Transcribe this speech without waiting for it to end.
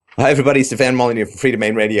Hi, everybody. Stefan Molyneux from Freedom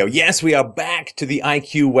Main Radio. Yes, we are back to the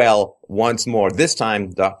IQ well once more. This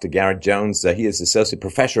time, Dr. Garett Jones. He is associate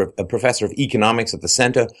professor of economics at the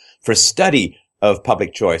Center for Study of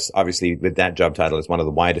Public Choice. Obviously, with that job title, is one of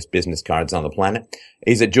the widest business cards on the planet.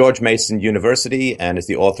 He's at George Mason University and is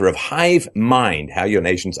the author of Hive Mind: How Your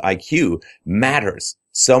Nation's IQ Matters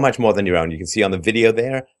So Much More Than Your Own. You can see on the video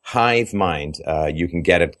there, Hive Mind. You can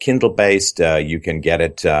get it Kindle-based. You can get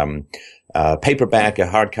it paperback, a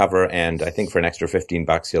hardcover, and I think for an extra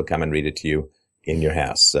 $15, he'll come and read it to you in your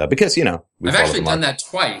house. Because, I've actually done that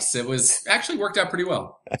twice. It was actually worked out pretty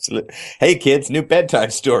well. Absolutely. Hey, kids, new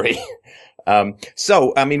bedtime story.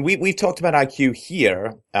 We've talked about IQ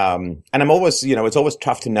here. And I'm always, it's always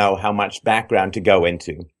tough to know how much background to go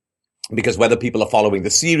into, because whether people are following the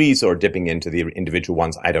series or dipping into the individual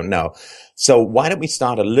ones, I don't know. So why don't we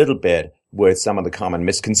start a little bit with some of the common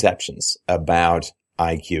misconceptions about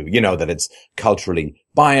IQ, that it's culturally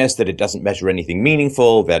biased, that it doesn't measure anything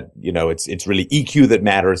meaningful, that, it's really EQ that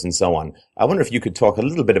matters and so on. I wonder if you could talk a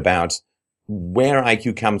little bit about where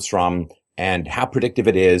IQ comes from and how predictive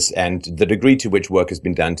it is and the degree to which work has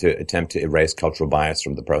been done to attempt to erase cultural bias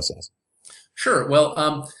from the process. Sure.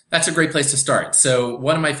 Well, that's a great place to start. So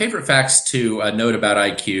one of my favorite facts to note about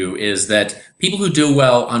IQ is that people who do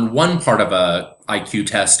well on one part of a IQ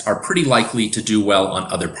test are pretty likely to do well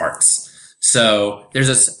on other parts. So there's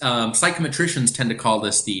psychometricians tend to call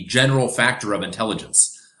this the general factor of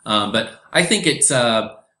intelligence. But I think it's,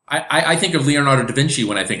 I think of Leonardo da Vinci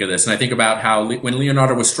when I think of this, and I think about how when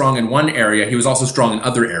Leonardo was strong in one area, he was also strong in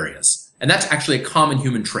other areas. And that's actually a common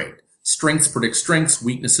human trait. Strengths predict strengths,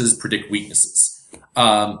 weaknesses predict weaknesses.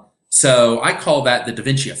 So I call that the da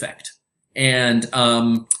Vinci effect. And,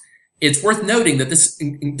 it's worth noting that this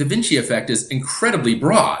da Vinci effect is incredibly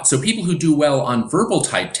broad. So people who do well on verbal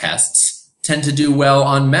type tests tend to do well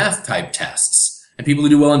on math type tests. And people who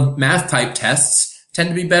do well on math type tests tend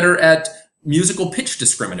to be better at musical pitch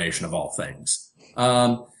discrimination of all things.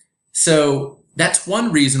 So that's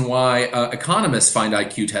one reason why economists find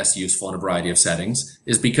IQ tests useful in a variety of settings,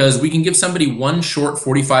 is because we can give somebody one short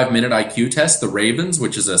 45-minute IQ test, the Ravens,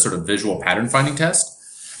 which is a sort of visual pattern finding test.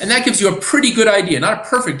 And that gives you a pretty good idea, not a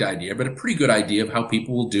perfect idea, but a pretty good idea of how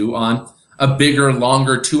people will do on a bigger,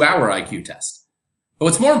 longer 2-hour IQ test. But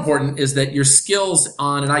what's more important is that your skills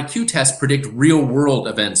on an IQ test predict real-world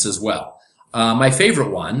events as well. My favorite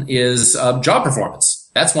one is job performance.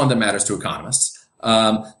 That's one that matters to economists.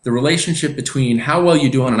 The relationship between how well you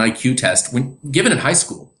do on an IQ test when given in high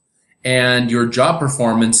school and your job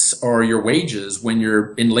performance or your wages when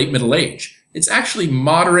you're in late middle age. It's actually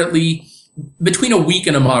moderately between a weak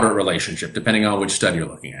and a moderate relationship, depending on which study you're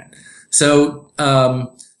looking at. So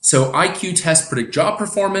IQ tests predict job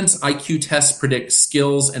performance. IQ tests predict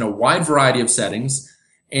skills in a wide variety of settings.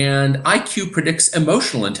 And IQ predicts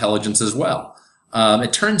emotional intelligence as well.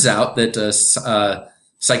 It turns out that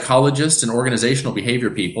psychologists and organizational behavior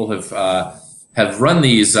people have run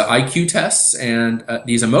these IQ tests and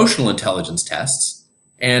these emotional intelligence tests.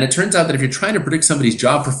 And it turns out that if you're trying to predict somebody's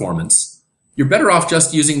job performance, you're better off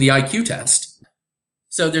just using the IQ test.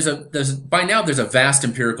 So by now there's a vast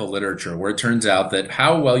empirical literature where it turns out that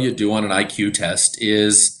how well you do on an IQ test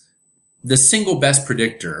is the single best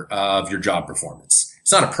predictor of your job performance.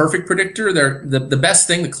 It's not a perfect predictor. The best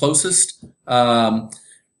thing, the closest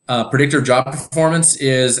predictor of job performance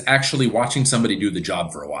is actually watching somebody do the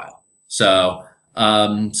job for a while. So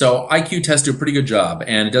IQ tests do a pretty good job,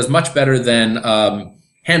 and it does much better than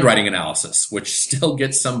handwriting analysis, which still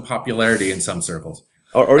gets some popularity in some circles.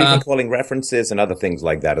 Or even calling references and other things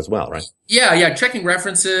like that as well, right? Yeah. Checking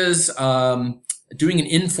references, doing an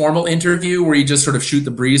informal interview where you just sort of shoot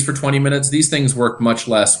the breeze for 20 minutes. These things work much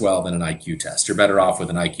less well than an IQ test. You're better off with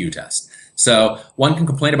an IQ test. So one can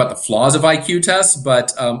complain about the flaws of IQ tests,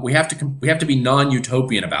 but we have to be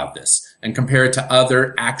non-utopian about this and compare it to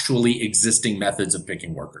other actually existing methods of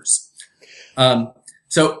picking workers.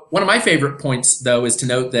 So one of my favorite points, though, is to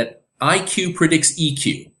note that IQ predicts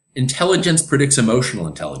EQ. Intelligence predicts emotional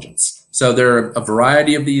intelligence. So there are a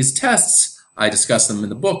variety of these tests. I discuss them in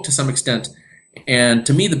the book to some extent. And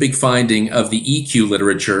to me, the big finding of the EQ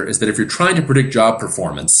literature is that if you're trying to predict job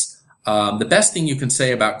performance, the best thing you can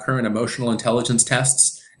say about current emotional intelligence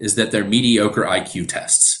tests is that they're mediocre IQ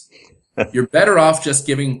tests. You're better off just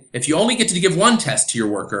if you only get to give one test to your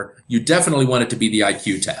worker, you definitely want it to be the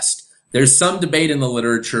IQ test. There's some debate in the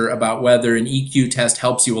literature about whether an EQ test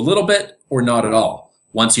helps you a little bit or not at all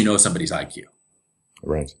once you know somebody's IQ.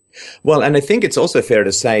 Right. Well, and I think it's also fair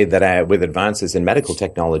to say that with advances in medical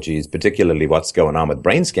technologies, particularly what's going on with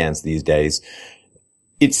brain scans these days,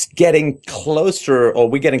 it's getting closer, or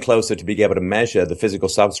we're getting closer to being able to measure the physical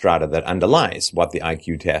substrata that underlies what the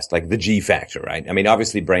IQ test, like the G factor, right? I mean,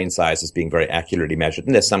 obviously brain size is being very accurately measured,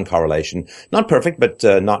 and there's some correlation, not perfect, but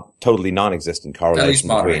not totally non-existent correlation At least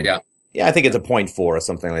moderate, between. yeah. Yeah, I think it's a 0.4 or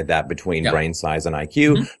something like that between brain size and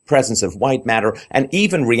IQ, Mm-hmm. presence of white matter, and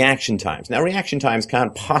even reaction times. Now, reaction times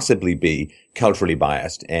can't possibly be culturally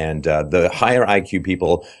biased, and the higher IQ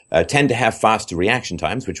people tend to have faster reaction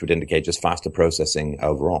times, which would indicate just faster processing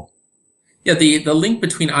overall. Yeah, the link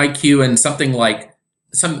between IQ and something like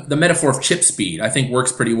the metaphor of chip speed, I think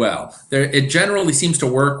works pretty well. It generally seems to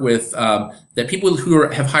work with that people who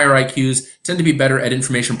have higher IQs tend to be better at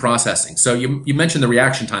information processing. So you mentioned the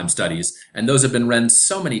reaction time studies, and those have been run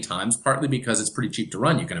so many times, partly because it's pretty cheap to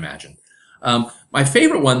run, you can imagine. My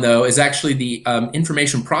favorite one, though, is actually the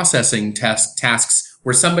information processing tasks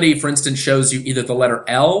where somebody, for instance, shows you either the letter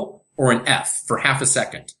L or an F for half a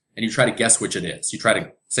second, and you try to guess which it is. You try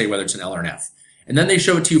to say whether it's an L or an F. And then they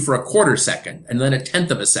show it to you for a quarter second, and then a tenth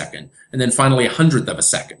of a second, and then finally a hundredth of a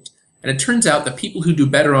second. And it turns out that people who do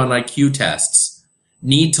better on IQ tests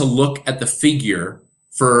need to look at the figure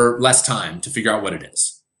for less time to figure out what it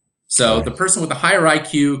is. So the person with a higher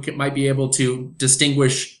IQ might be able to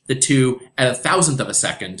distinguish the two at a thousandth of a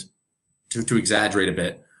second, to exaggerate a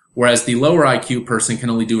bit, whereas the lower IQ person can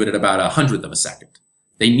only do it at about a hundredth of a second.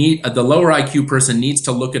 The lower IQ person needs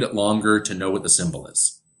to look at it longer to know what the symbol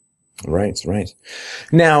is. Right, right.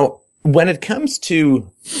 Now, when it comes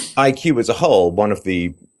to IQ as a whole, one of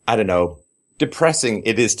the, I don't know, depressing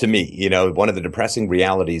it is to me, one of the depressing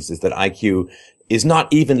realities is that IQ is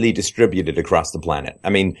not evenly distributed across the planet. I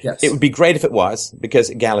mean, yes. It would be great if it was, because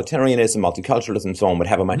egalitarianism, multiculturalism, and so on would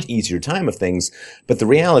have a much easier time of things. But the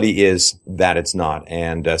reality is that it's not.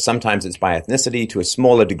 And sometimes it's by ethnicity, to a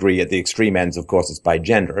smaller degree. At the extreme ends, of course, it's by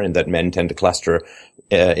gender, in that men tend to cluster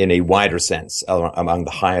in a wider sense among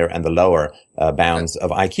the higher and the lower bounds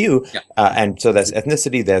of IQ. Yeah. And so there's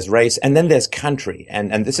ethnicity, there's race, and then there's country.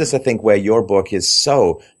 And this is, I think, where your book is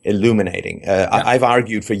so illuminating. I've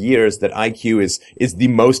argued for years that IQ is the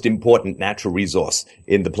most important natural resource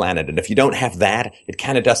in the planet. And if you don't have that, it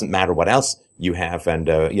kind of doesn't matter what else you have. And,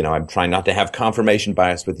 I'm trying not to have confirmation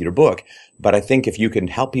bias with your book, but I think if you can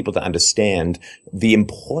help people to understand the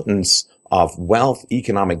importance of wealth,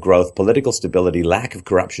 economic growth, political stability, lack of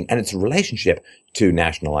corruption, and its relationship to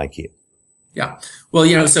national IQ. Yeah.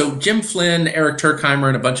 Well, so Jim Flynn, Eric Turkheimer,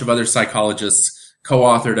 and a bunch of other psychologists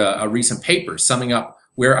co-authored a recent paper summing up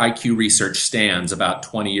where IQ research stands about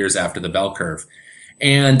 20 years after the bell curve.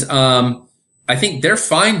 And I think their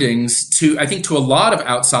findings to a lot of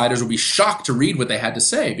outsiders will be shocked to read what they had to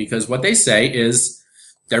say, because what they say is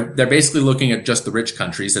they're basically looking at just the rich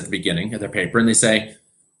countries at the beginning of their paper, and they say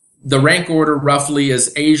the rank order roughly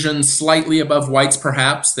is Asians slightly above whites,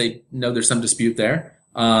 perhaps. They know there's some dispute there.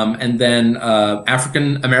 And then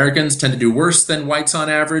African Americans tend to do worse than whites on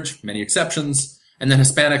average, many exceptions. And then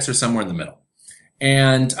Hispanics are somewhere in the middle.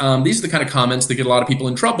 And these are the kind of comments that get a lot of people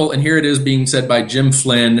in trouble. And here it is being said by Jim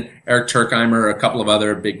Flynn, Eric Turkheimer, a couple of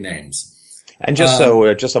other big names. And just I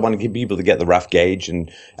want to give people to get the rough gauge.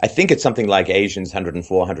 And I think it's something like Asians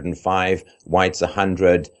 104, 105, whites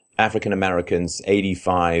 100, African Americans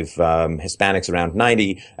 85, Hispanics around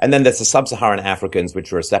 90, and then there's the sub-Saharan Africans,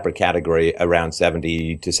 which are a separate category, around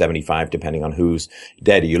 70 to 75, depending on whose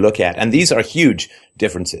data you look at. And these are huge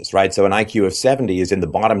differences, right? So an IQ of 70 is in the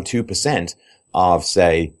bottom 2% of,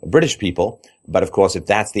 say, British people. But of course, if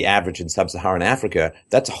that's the average in sub-Saharan Africa,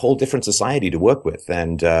 that's a whole different society to work with.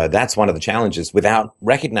 And that's one of the challenges without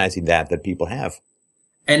recognizing that people have.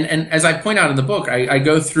 And as I point out in the book, I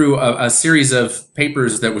go through a series of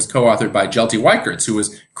papers that was co-authored by Jelty Weikertz, who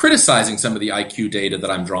was criticizing some of the IQ data that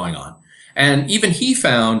I'm drawing on. And even he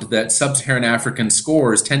found that sub-Saharan African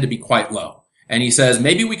scores tend to be quite low. And he says,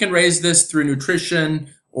 maybe we can raise this through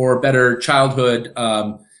nutrition or better childhood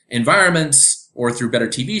environments or through better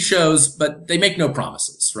TV shows, but they make no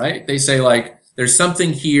promises, right? They say, like, there's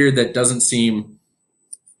something here that doesn't seem...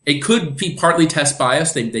 It could be partly test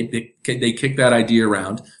bias. They kick that idea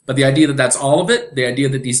around. But the idea that that's all of it, the idea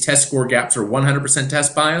that these test score gaps are 100%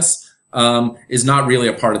 test bias, is not really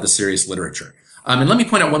a part of the serious literature. And let me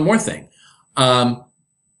point out one more thing.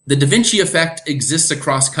 The Da Vinci effect exists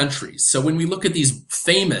across countries. So when we look at these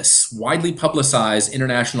famous, widely publicized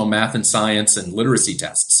international math and science and literacy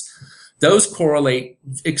tests, those correlate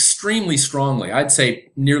extremely strongly, I'd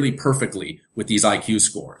say nearly perfectly, with these IQ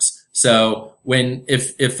scores. So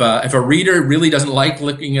if a reader really doesn't like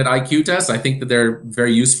looking at IQ tests, I think that they're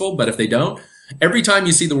very useful. But if they don't, every time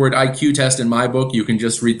you see the word IQ test in my book, you can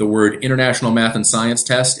just read the word International Math and Science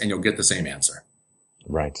Test and you'll get the same answer.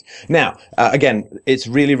 Right. Now, again, it's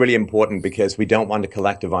really, really important because we don't want to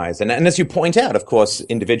collectivize. And as you point out, of course,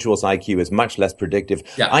 individuals' IQ is much less predictive.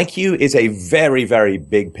 Yeah. IQ is a very, very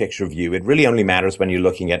big picture view. It really only matters when you're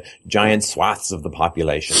looking at giant swaths of the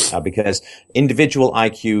population, because individual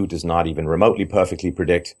IQ does not even remotely perfectly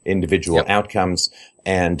predict individual outcomes.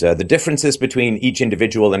 And the differences between each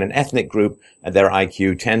individual and an ethnic group, their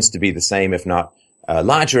IQ tends to be the same, if not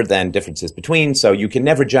larger than differences between. So you can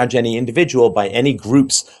never judge any individual by any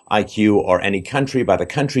group's IQ or any country by the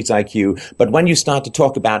country's IQ. But when you start to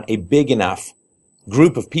talk about a big enough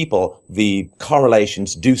group of people, the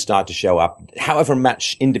correlations do start to show up, however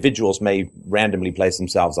much individuals may randomly place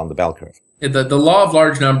themselves on the bell curve. The law of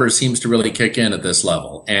large numbers seems to really kick in at this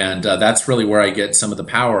level. And that's really where I get some of the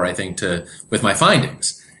power, I think, with my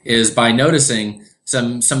findings, is by noticing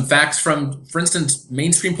some facts from, for instance,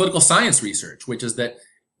 mainstream political science research, which is that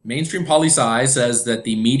mainstream poli-sci says that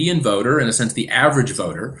the median voter, in a sense, the average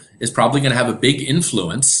voter, is probably going to have a big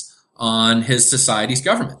influence on his society's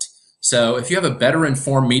government. So if you have a better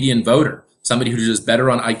informed median voter, somebody who does better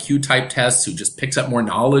on IQ type tests, who just picks up more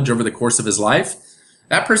knowledge over the course of his life,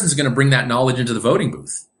 that person's going to bring that knowledge into the voting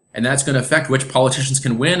booth. And that's going to affect which politicians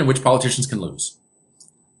can win and which politicians can lose.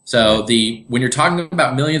 So when you're talking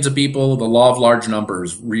about millions of people, the law of large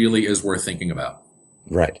numbers really is worth thinking about.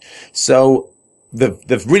 Right. So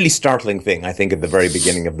the really startling thing, I think, at the very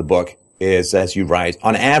beginning of the book is, as you write,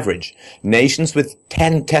 on average, nations with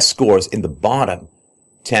 10 test scores in the bottom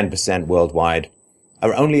 10% worldwide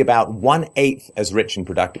are only about 1/8 as rich and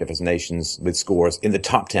productive as nations with scores in the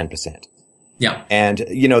top 10%. Yeah. And,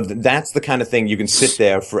 that's the kind of thing you can sit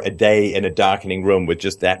there for a day in a darkening room with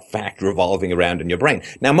just that fact revolving around in your brain.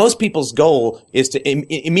 Now, most people's goal is to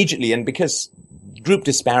immediately, and because group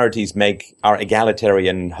disparities make our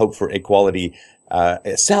egalitarian hope for equality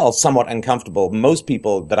self somewhat uncomfortable, most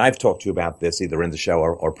people that I've talked to about this, either in the show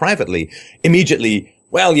or privately, immediately,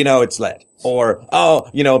 well, it's lead, or,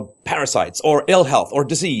 parasites, or ill health, or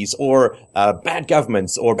disease, or bad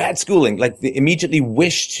governments, or bad schooling. Like, they immediately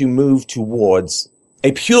wish to move towards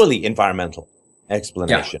a purely environmental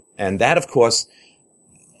explanation. Yeah. And that, of course,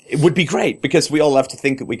 it would be great, because we all love to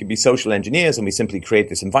think that we could be social engineers and we simply create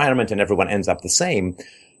this environment and everyone ends up the same.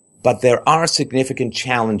 But there are significant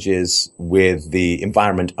challenges with the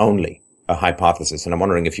environment-only hypothesis, and I'm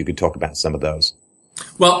wondering if you could talk about some of those.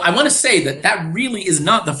 Well, I want to say that really is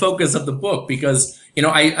not the focus of the book, because,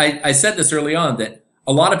 I said this early on, that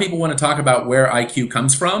a lot of people want to talk about where IQ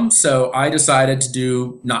comes from. So I decided to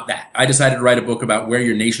do not that. I decided to write a book about where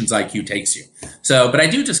your nation's IQ takes you. But I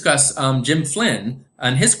do discuss Jim Flynn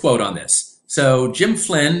and his quote on this. So Jim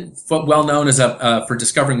Flynn, well known as for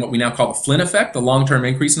discovering what we now call the Flynn effect, the long-term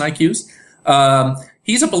increase in IQs.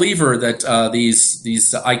 He's a believer that these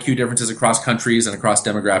IQ differences across countries and across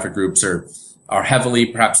demographic groups are heavily,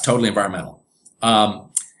 perhaps totally environmental.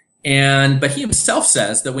 But he himself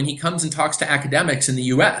says that when he comes and talks to academics in the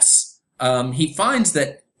U.S., he finds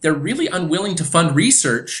that they're really unwilling to fund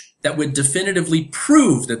research that would definitively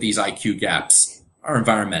prove that these IQ gaps are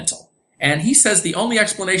environmental. And he says the only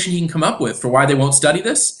explanation he can come up with for why they won't study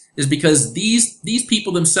this is because these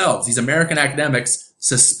people themselves, these American academics,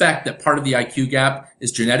 suspect that part of the IQ gap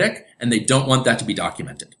is genetic, and they don't want that to be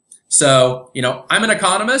documented. So, I'm an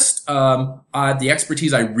economist. The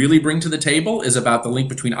expertise I really bring to the table is about the link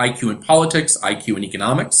between IQ and politics, IQ and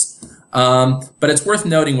economics. But it's worth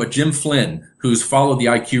noting what Jim Flynn, who's followed the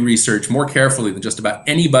IQ research more carefully than just about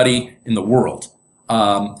anybody in the world,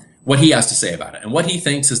 what he has to say about it. And what he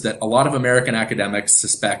thinks is that a lot of American academics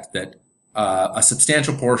suspect that a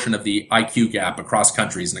substantial portion of the IQ gap across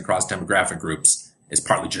countries and across demographic groups is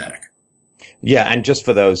partly genetic. Yeah, and just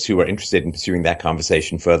for those who are interested in pursuing that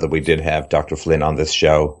conversation further, we did have Dr. Flynn on this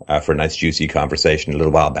show for a nice, juicy conversation a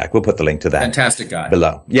little while back. We'll put the link to that. Fantastic guy.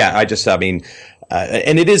 Below. Yeah,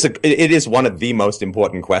 and it is one of the most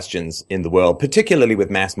important questions in the world, particularly with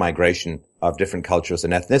mass migration of different cultures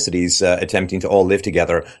and ethnicities attempting to all live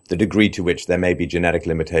together, the degree to which there may be genetic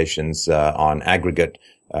limitations on aggregate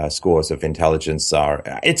scores of intelligence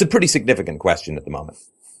it's a pretty significant question at the moment.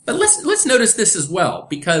 But let's notice this as well,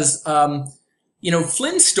 because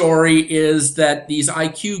Flynn's story is that these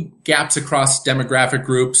IQ gaps across demographic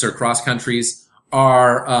groups or across countries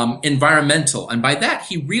are environmental, and by that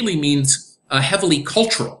he really means heavily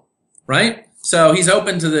cultural, right? So he's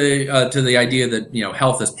open to the idea that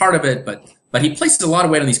health is part of it, but he places a lot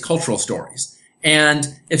of weight on these cultural stories.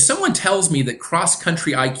 And if someone tells me that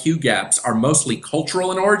cross-country IQ gaps are mostly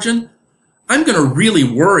cultural in origin, I'm going to really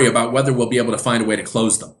worry about whether we'll be able to find a way to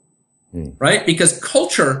close them, right? Because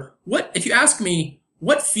culture, if you ask me,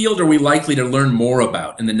 what field are we likely to learn more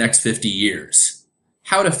about in the next 50 years?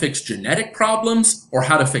 how to fix genetic problems or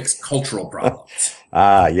how to fix cultural problems.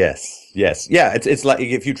 Yes. Yes. Yeah. It's like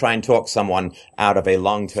if you try and talk someone out of a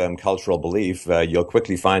long-term cultural belief, you'll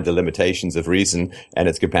quickly find the limitations of reason and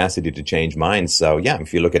its capacity to change minds. So yeah,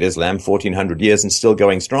 if you look at Islam, 1400 years and still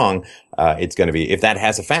going strong, it's going to be, if that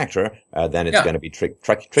has a factor, then it's going to be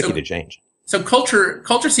tricky to change. So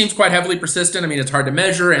culture seems quite heavily persistent. I mean, it's hard to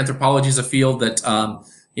measure. Anthropology is a field that,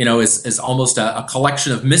 is almost a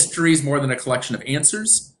collection of mysteries more than a collection of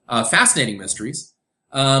answers. Fascinating mysteries.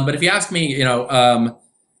 But if you ask me,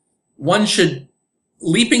 one should,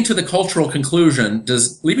 leaping to the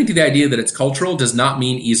idea that it's cultural does not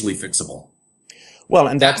mean easily fixable. Well,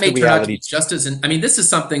 and that's the reality. This is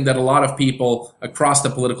something that a lot of people across the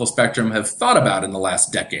political spectrum have thought about in the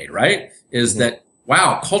last decade, right? Is that,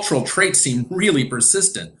 wow, cultural traits seem really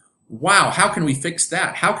persistent. Wow, how can we fix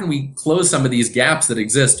that? How can we close some of these gaps that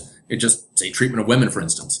exist in just, say, treatment of women, for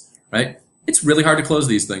instance, right? It's really hard to close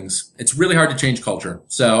these things. It's really hard to change culture.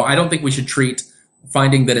 So I don't think we should treat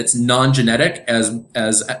finding that it's non-genetic as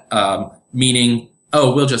meaning,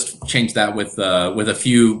 oh, we'll just change that with a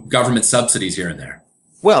few government subsidies here and there.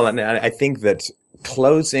 Well, and I think that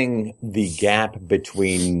closing the gap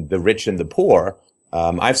between the rich and the poor,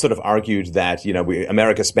 I've sort of argued that,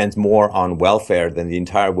 America spends more on welfare than the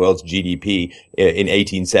entire world's GDP in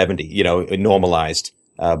 1870, normalized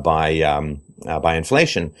by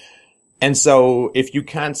inflation. And so if you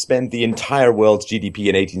can't spend the entire world's GDP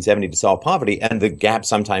in 1870 to solve poverty, and the gap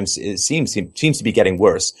sometimes seems to be getting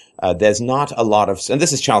worse, there's not a lot of, and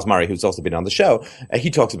this is Charles Murray, who's also been on the show.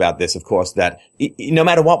 He talks about this, of course, that no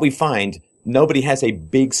matter what we find, nobody has a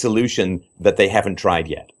big solution that they haven't tried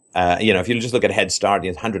yet. If you just look at Head Start,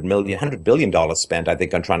 $100 billion spent, I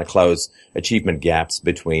think, on trying to close achievement gaps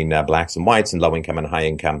between blacks and whites and low income and high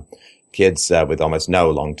income kids with almost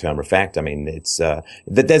no long-term effect. I mean, it's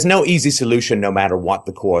there's no easy solution no matter what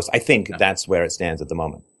the cause. I think that's where it stands at the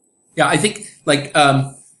moment. Yeah, I think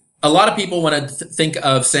a lot of people want to think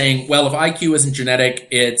of saying, well, if IQ isn't genetic,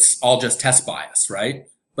 it's all just test bias, right?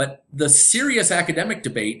 But the serious academic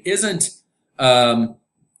debate isn't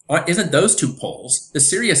those two poles. The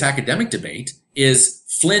serious academic debate is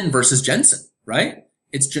Flynn versus Jensen, right?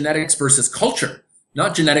 It's genetics versus culture,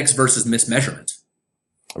 not genetics versus mismeasurement,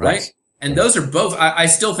 right? And those are both, I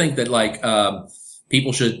still think that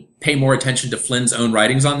people should pay more attention to Flynn's own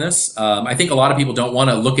writings on this. I think a lot of people don't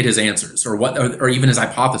want to look at his answers or even his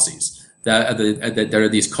hypotheses that there are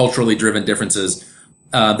these culturally driven differences,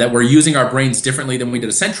 that we're using our brains differently than we did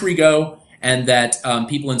a century ago. And that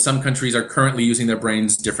people in some countries are currently using their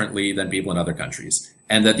brains differently than people in other countries,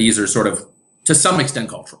 and that these are sort of, to some extent,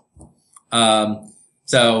 cultural.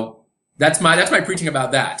 So that's my preaching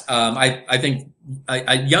about that. I think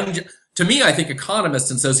I think economists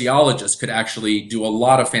and sociologists could actually do a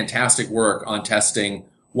lot of fantastic work on testing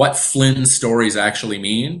what Flynn's stories actually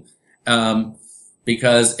mean,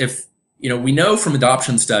 because if we know from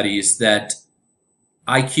adoption studies that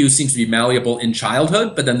IQ seems to be malleable in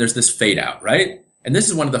childhood, but then there's this fade out, right? And this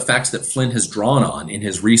is one of the facts that Flynn has drawn on in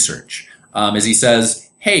his research, as he says,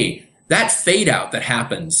 hey, that fade out that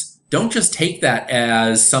happens, don't just take that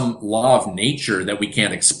as some law of nature that we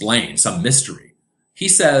can't explain, some mystery. He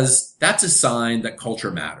says that's a sign that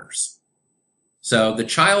culture matters. So the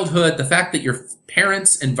childhood, the fact that your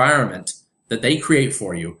parents' environment that they create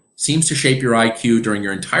for you seems to shape your IQ during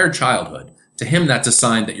your entire childhood, to him, that's a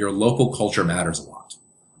sign that your local culture matters a lot.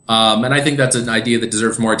 And I think that's an idea that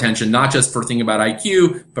deserves more attention, not just for thinking about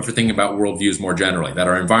IQ, but for thinking about worldviews more generally, that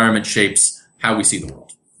our environment shapes how we see the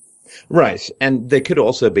world. Right. And there could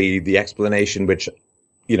also be the explanation, which,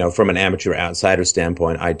 from an amateur outsider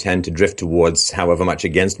standpoint, I tend to drift towards, however much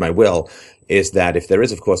against my will, is that if there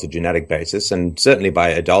is, of course, a genetic basis, and certainly by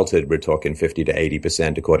adulthood, we're talking 50 to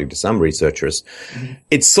 80%, according to some researchers,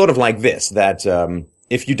 it's sort of like this, that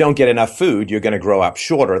if you don't get enough food, you're going to grow up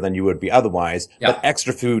shorter than you would be otherwise. Yeah. But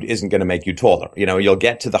extra food isn't going to make you taller. You'll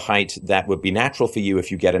get to the height that would be natural for you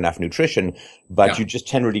if you get enough nutrition, but you just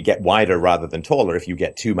generally get wider rather than taller if you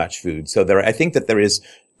get too much food. So I think that there is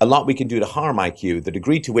a lot we can do to harm IQ. The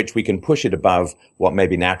degree to which we can push it above what may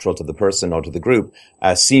be natural to the person or to the group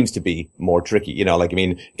seems to be more tricky.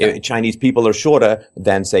 Chinese people are shorter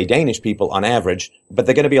than, say, Danish people on average, but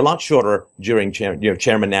they're going to be a lot shorter during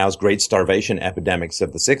Chairman Mao's great starvation epidemics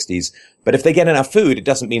of the 60s. But if they get enough food, it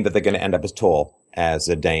doesn't mean that they're going to end up as tall as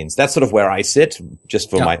Danes. That's sort of where I sit, just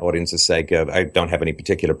for my audience's sake. I don't have any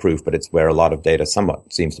particular proof, but it's where a lot of data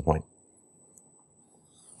somewhat seems to point.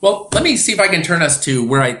 Well, let me see if I can turn us to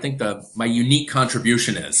where I think my unique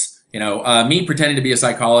contribution is. Me pretending to be a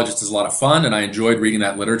psychologist is a lot of fun, and I enjoyed reading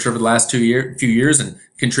that literature over the last few years and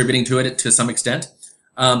contributing to it to some extent.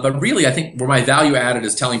 But really, I think where my value added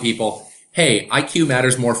is telling people, hey, IQ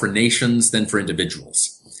matters more for nations than for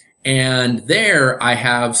individuals. And there I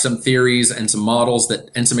have some theories and some models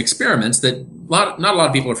and some experiments that not a lot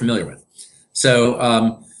of people are familiar with.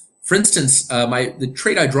 So, for instance, the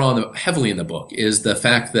trait I draw heavily in the book is the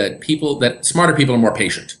fact that smarter people are more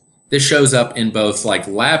patient. This shows up in both like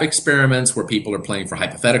lab experiments where people are playing for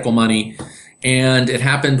hypothetical money. And it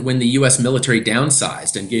happened when the U.S. military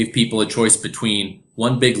downsized and gave people a choice between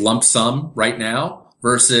one big lump sum right now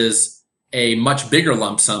versus a much bigger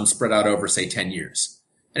lump sum spread out over, say, 10 years.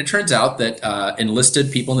 And it turns out that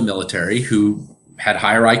enlisted people in the military who had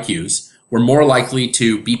higher IQs were more likely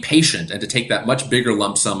to be patient and to take that much bigger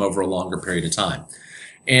lump sum over a longer period of time.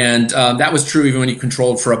 And that was true even when you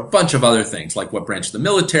controlled for a bunch of other things, like what branch of the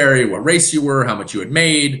military, what race you were, how much you had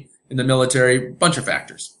made in the military, a bunch of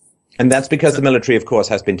factors. And that's because the military, of course,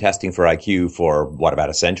 has been testing for IQ for, about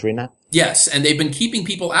a century now? Yes, and they've been keeping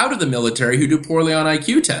people out of the military who do poorly on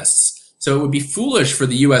IQ tests. So it would be foolish for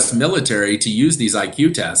the U.S. military to use these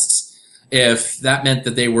IQ tests if that meant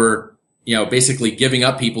that they were, basically giving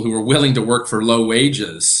up people who were willing to work for low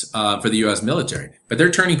wages for the U.S. military. But they're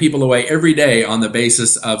turning people away every day on the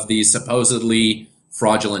basis of these supposedly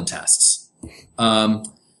fraudulent tests.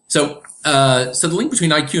 So the link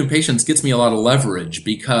between IQ and patience gets me a lot of leverage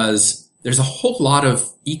because there's a whole lot of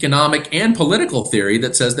economic and political theory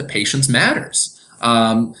that says that patience matters.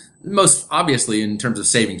 Most obviously in terms of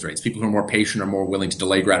savings rates. People who are more patient are more willing to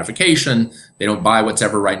delay gratification. They don't buy what's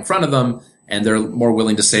ever right in front of them, and they're more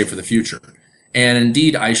willing to save for the future. And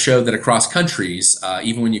indeed, I showed that across countries,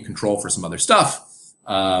 even when you control for some other stuff,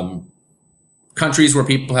 countries where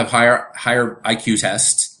people have higher IQ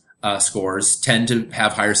test scores tend to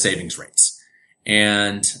have higher savings rates.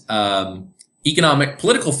 And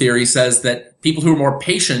political theory says that people who are more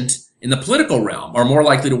patient in the political realm are more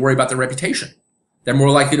likely to worry about their reputation. They're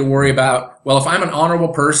more likely to worry about, well, if I'm an honorable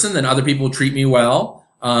person, then other people will treat me well.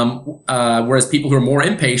 Whereas people who are more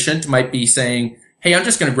impatient might be saying, hey, I'm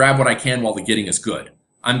just going to grab what I can while the getting is good.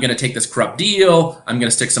 I'm going to take this corrupt deal. I'm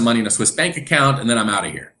going to stick some money in a Swiss bank account, and then I'm out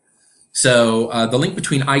of here. So the link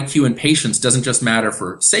between IQ and patience doesn't just matter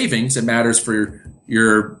for savings. It matters for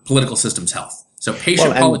your political system's health. So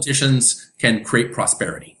patient politicians can create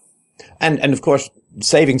prosperity. And of course,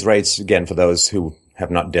 savings rates, again, for those who have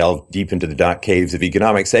not delved deep into the dark caves of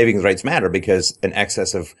economics, savings rates matter because an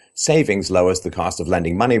excess of savings lowers the cost of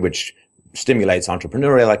lending money, which stimulates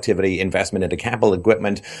entrepreneurial activity, investment into capital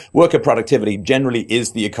equipment. Worker productivity generally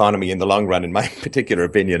is the economy in the long run, in my particular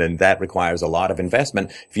opinion, and that requires a lot of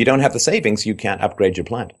investment. If you don't have the savings, you can't upgrade your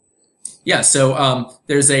plant. Yeah, so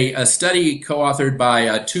there's a study co-authored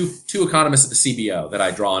by two economists at the CBO that I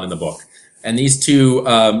draw on in the book. And these two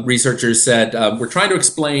researchers said, we're trying to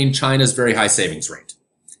explain China's very high savings rate.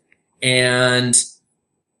 And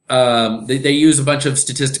they use a bunch of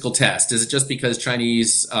statistical tests. Is it just because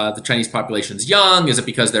the Chinese population is young? Is it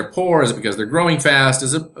because they're poor? Is it because they're growing fast?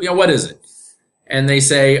 Is it, what is it? And they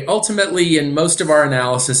say, ultimately, in most of our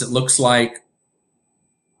analysis, it looks like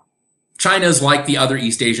China's like the other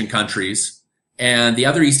East Asian countries, and the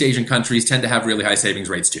other East Asian countries tend to have really high savings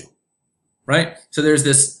rates too, right? So there's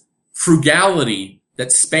this frugality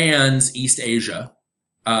that spans East Asia,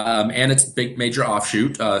 and its big major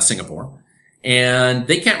offshoot, Singapore. And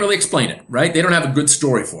they can't really explain it, right? They don't have a good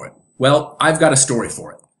story for it. Well, I've got a story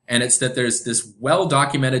for it. And it's that there's this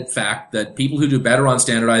well-documented fact that people who do better on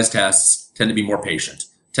standardized tests tend to be more patient,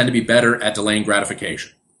 tend to be better at delaying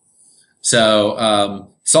gratification. So,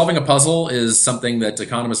 solving a puzzle is something that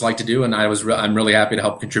economists like to do. And I'm really happy to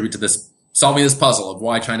help contribute to solving this puzzle of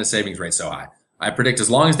why China's savings rate is so high. I predict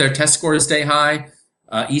as long as their test scores stay high,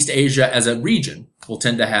 East Asia as a region will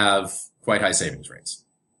tend to have quite high savings rates.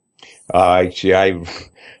 Actually,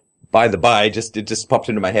 by the by, it just popped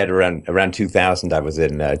into my head around 2000. I was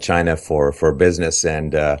in China for business,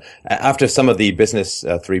 and after some of the business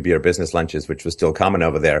 3-beer business lunches, which was still common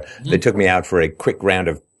over there, they took me out for a quick round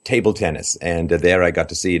of table tennis, and there I got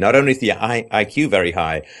to see not only is the IQ very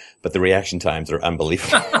high, but the reaction times are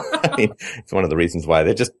unbelievable. I mean, it's one of the reasons why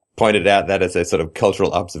they just pointed out that as a sort of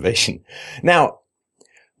cultural observation. Now,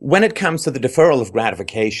 when it comes to the deferral of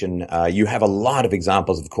gratification, you have a lot of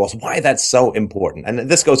examples, of course, why that's so important. And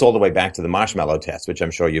this goes all the way back to the marshmallow test, which I'm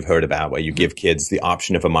sure you've heard about, where you give kids the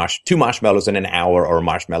option of 2 marshmallows in an hour or a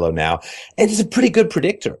marshmallow now. It is a pretty good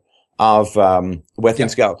predictor of where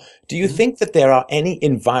things go. Do you think that there are any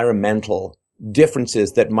environmental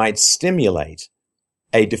differences that might stimulate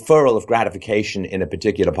a deferral of gratification in a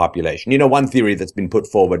particular population? One theory that's been put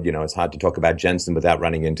forward, it's hard to talk about Jensen without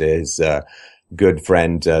running into his good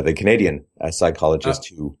friend, the Canadian psychologist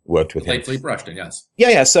who worked with him. Late Philippe Rushton, yes.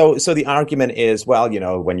 Yeah. So the argument is, well,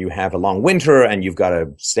 when you have a long winter and you've got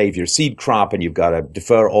to save your seed crop and you've got to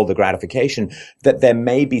defer all the gratification, that there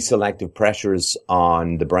may be selective pressures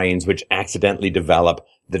on the brains which accidentally develop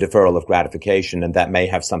the deferral of gratification, and that may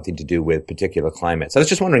have something to do with particular climates. I was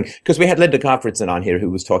just wondering, because we had Linda Gottfriedson on here who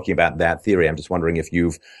was talking about that theory. I'm just wondering if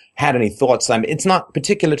you've had any thoughts. It's not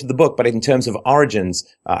particular to the book, but in terms of origins,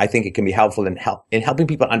 I think it can be helpful in helping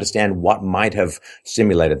people understand what might have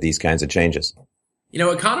stimulated these kinds of changes.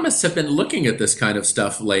 Economists have been looking at this kind of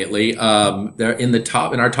stuff lately. They're in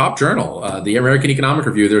our top journal, the American Economic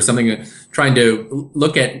Review. There's something trying to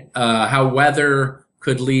look at how weather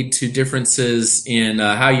could lead to differences in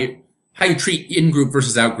how you treat in-group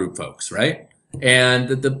versus out-group folks, right? And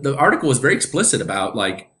the article was very explicit about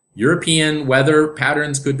European weather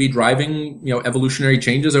patterns could be driving evolutionary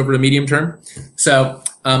changes over the medium term. So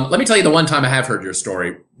let me tell you the one time I have heard your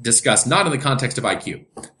story discussed, not in the context of IQ,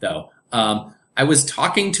 though. I was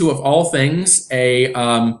talking to, of all things, a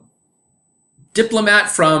diplomat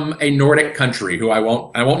from a Nordic country who I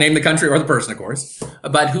won't name the country or the person, of course,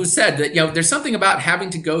 but who said that, there's something about having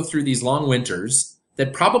to go through these long winters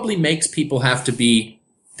that probably makes people have to be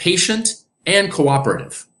patient and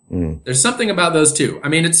cooperative. There's something about those two. I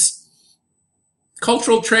mean, it's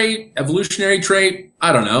cultural trait, evolutionary trait.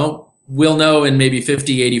 I don't know. We'll know in maybe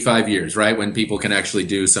 50, 85 years, right? When people can actually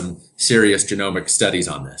do some serious genomic studies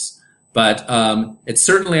on this. But, it's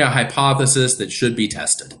certainly a hypothesis that should be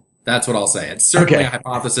tested. That's what I'll say. It's certainly a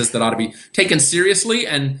hypothesis that ought to be taken seriously,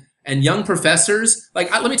 and young professors,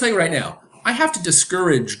 let me tell you right now, I have to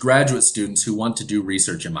discourage graduate students who want to do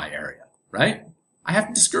research in my area, right? I have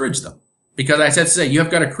to discourage them because I have to say, you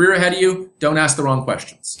have got a career ahead of you. Don't ask the wrong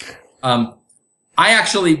questions. I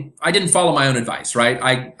didn't follow my own advice,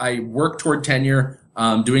 right? I worked toward tenure,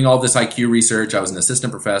 doing all this IQ research. I was an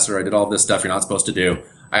assistant professor. I did all this stuff you're not supposed to do.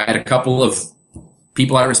 I had a couple of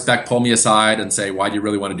people I respect pull me aside and say, why do you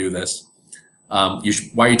really want to do this? Why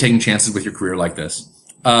are you taking chances with your career like this?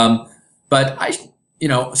 But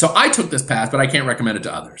so I took this path, but I can't recommend it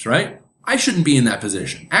to others, right? I shouldn't be in that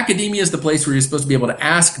position. Academia is the place where you're supposed to be able to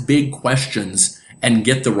ask big questions and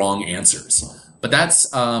get the wrong answers. But that's,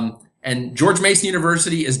 and George Mason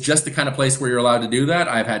University is just the kind of place where you're allowed to do that.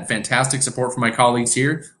 I've had fantastic support from my colleagues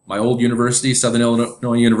here. My old university, Southern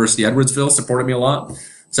Illinois University, Edwardsville, supported me a lot.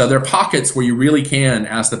 So there are pockets where you really can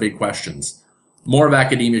ask the big questions. More of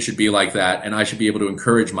academia should be like that, and I should be able to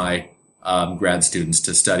encourage my grad students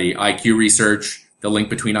to study IQ research, the link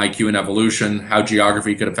between IQ and evolution, how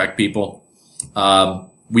geography could affect people.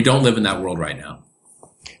 We don't live in that world right now.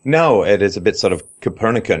 No, it is a bit sort of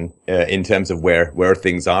Copernican in terms of where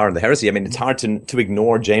things are in the heresy. I mean, it's hard to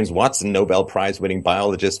ignore James Watson, Nobel Prize-winning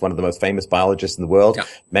biologist, one of the most famous biologists in the world,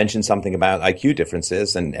 mentioned something about IQ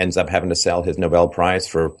differences and ends up having to sell his Nobel Prize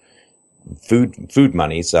for food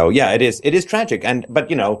money. So yeah, it is tragic.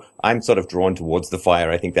 But I'm sort of drawn towards the fire.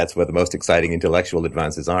 I think that's where the most exciting intellectual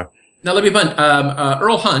advances are. Now, let me put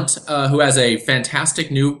Earl Hunt, who has a fantastic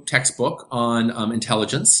new textbook on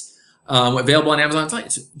intelligence. Available on Amazon.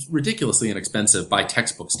 It's ridiculously inexpensive by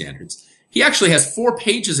textbook standards. He actually has 4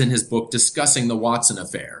 pages in his book discussing the Watson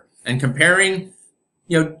affair and comparing,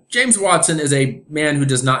 James Watson is a man who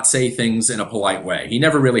does not say things in a polite way. He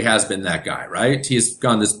never really has been that guy, right? He's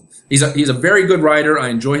a very good writer. I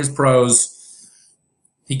enjoy his prose.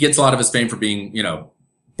 He gets a lot of his fame for being,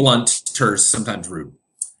 blunt, terse, sometimes rude.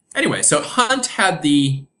 Anyway, so Hunt had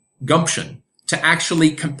the gumption to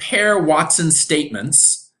actually compare Watson's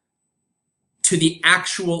statements to the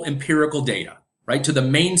actual empirical data, right? To the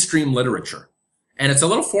mainstream literature. And it's a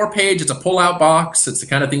little 4-page, it's a pull-out box. It's the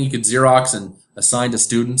kind of thing you could Xerox and assign to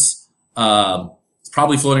students. It's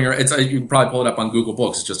probably floating around. You can probably pull it up on Google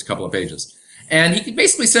Books. It's just a couple of pages. And he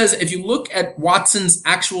basically says, if you look at Watson's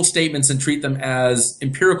actual statements and treat them as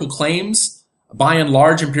empirical claims, by and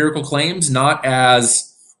large empirical claims, not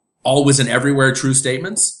as always and everywhere true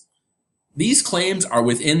statements, these claims are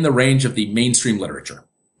within the range of the mainstream literature.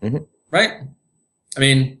 Mm-hmm. Right? I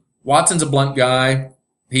mean, Watson's a blunt guy.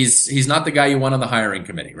 He's not the guy you want on the hiring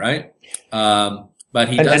committee, right? But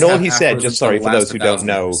he does. And all he said, just sorry for those who don't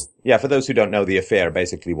know. Yeah, for those who don't know the affair,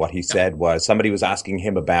 basically what he said was somebody was asking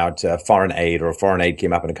him about foreign aid, or foreign aid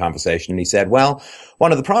came up in a conversation, and he said, well,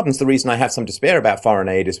 one of the problems, the reason I have some despair about foreign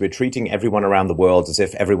aid is we're treating everyone around the world as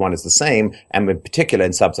if everyone is the same, and in particular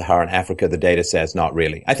in sub-Saharan Africa, the data says not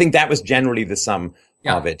really. I think that was generally the sum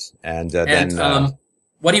of it.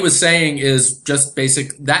 What he was saying is just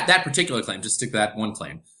basic, that particular claim, just stick to that one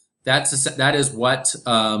claim. That is what,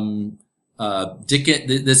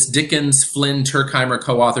 this Dickens, Flynn, Turkheimer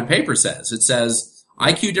co-authored paper says. It says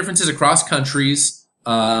IQ differences across countries,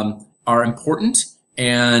 are are important,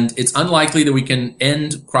 and it's unlikely that we can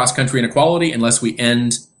end cross-country inequality unless we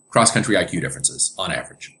end cross-country IQ differences on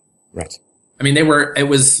average. Right. I mean, it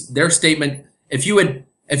was their statement. If you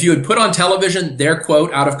had put on television their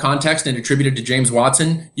quote out of context and attributed to James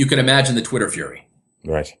Watson, you could imagine the Twitter fury.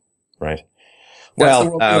 Right.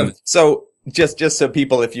 Well, so just so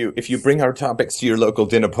people, if you bring our topics to your local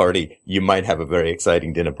dinner party, you might have a very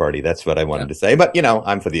exciting dinner party. That's what I wanted to say. But,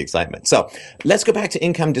 I'm for the excitement. So let's go back to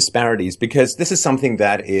income disparities, because this is something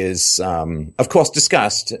that is, of course,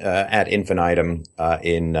 discussed ad infinitum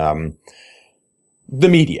in the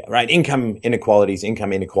media, right? Income inequalities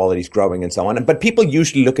growing and so on. But people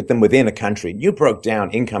usually look at them within a country. You broke down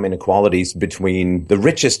income inequalities between the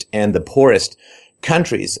richest and the poorest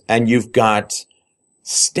countries, and you've got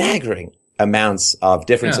staggering amounts of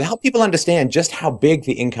difference. To help people understand just how big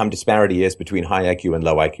the income disparity is between high IQ and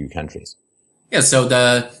low IQ countries. Yeah. So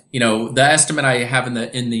the estimate I have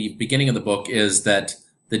in the beginning of the book is that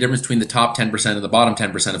the difference between the top 10% and the bottom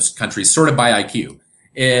 10% of countries sorted by IQ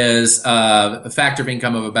is a factor of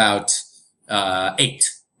income of about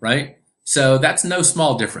 8, right? So that's no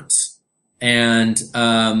small difference. And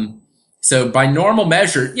so by normal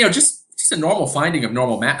measure, just a normal finding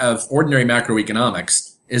of ordinary macroeconomics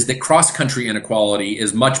is that cross-country inequality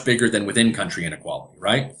is much bigger than within-country inequality,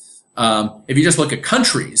 right? If you just look at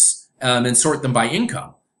countries and sort them by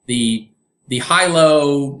income, the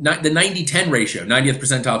high-low, the 90-10 ratio, 90th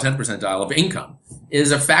percentile, 10th percentile of income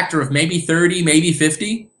is a factor of maybe 30, maybe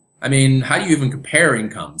 50. I mean, how do you even compare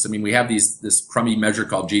incomes? I mean, we have this crummy measure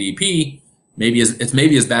called GDP. It's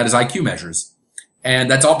maybe as bad as IQ measures. And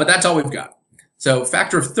that's all we've got. So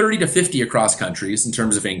factor of 30 to 50 across countries in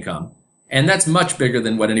terms of income. And that's much bigger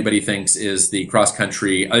than what anybody thinks is the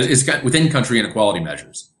cross-country, is within country inequality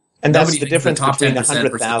measures. And that's the difference between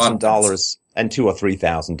 $100,000 and $2,000 or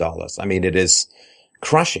 $3,000. I mean, it is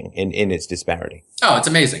crushing in its disparity. Oh, it's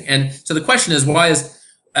amazing. And so the question is, where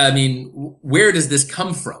does this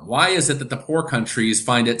come from? Why is it that the poor countries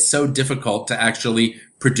find it so difficult to actually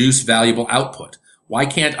produce valuable output? Why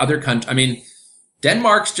can't other countries,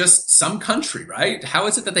 Denmark's just some country, right? How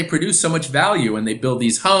is it that they produce so much value and they build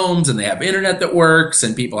these homes and they have internet that works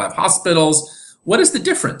and people have hospitals? What is the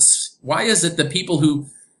difference? Why is it that people who,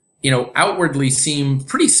 outwardly seem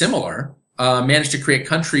pretty similar, manage to create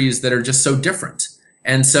countries that are just so different?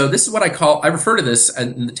 And so this is what I refer to this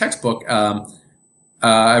in the textbook.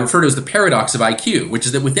 I refer to as the paradox of IQ, which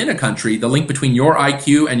is that within a country, the link between your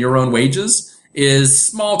IQ and your own wages is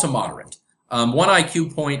small to moderate. 1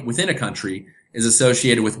 IQ point within a country is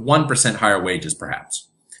associated with 1% higher wages, perhaps.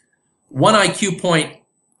 1 IQ point,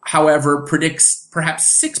 however, predicts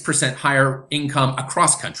perhaps 6% higher income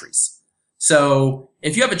across countries. So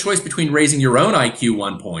if you have a choice between raising your own IQ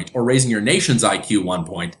 1 point or raising your nation's IQ 1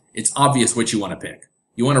 point, it's obvious what you want to pick.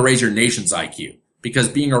 You want to raise your nation's IQ because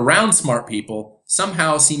being around smart people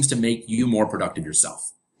somehow seems to make you more productive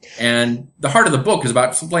yourself. And the heart of the book is about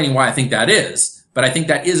explaining why I think that is, but I think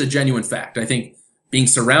that is a genuine fact. I think being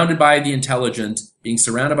surrounded by the intelligent, being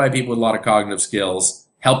surrounded by people with a lot of cognitive skills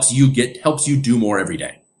helps you do more every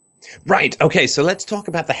day. Right. Okay. So let's talk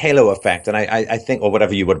about the halo effect. And I think, or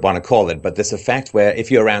whatever you would want to call it, but this effect where if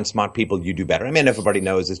you're around smart people, you do better. I mean, everybody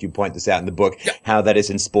knows, as you point this out in the book, how that is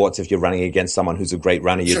in sports. If you're running against someone who's a great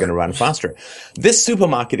runner, you're going to run faster. This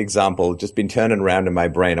supermarket example just been turning around in my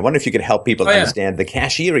brain. I wonder if you could help people understand the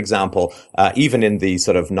cashier example, even in the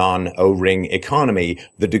sort of non-O-ring economy,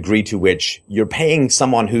 the degree to which you're paying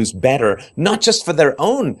someone who's better, not just for their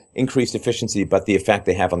own increased efficiency, but the effect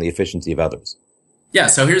they have on the efficiency of others. Yeah,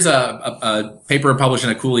 so here's a paper published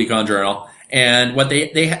in a cool econ journal, and what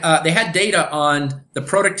they had data on the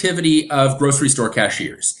productivity of grocery store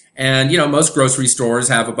cashiers. And most grocery stores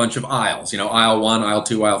have a bunch of aisles, aisle 1, aisle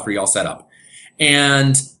 2, aisle 3 all set up.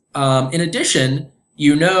 And in addition,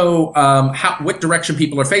 what direction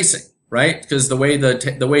people are facing, right? Because the way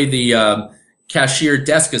the cashier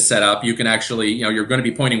desk is set up, you can actually, you're going to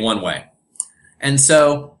be pointing one way. And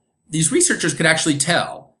so these researchers could actually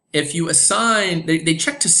tell if you assign, they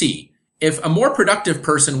check to see if a more productive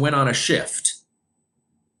person went on a shift,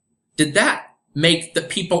 did that make the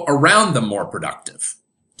people around them more productive?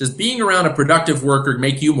 Does being around a productive worker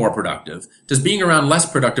make you more productive? Does being around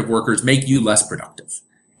less productive workers make you less productive?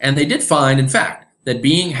 And they did find, in fact, that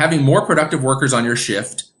having more productive workers on your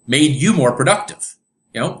shift made you more productive.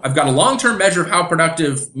 I've got a long-term measure of how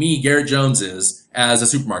productive me, Garett Jones, is as a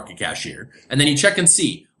supermarket cashier. And then you check and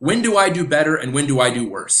see, when do I do better and when do I do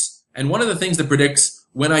worse? And one of the things that predicts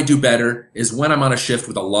when I do better is when I'm on a shift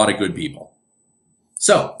with a lot of good people.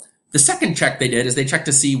 So the second check they did is they checked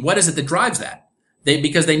to see what is it that drives that.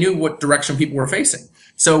 Because they knew what direction people were facing.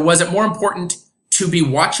 So was it more important to be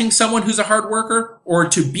watching someone who's a hard worker or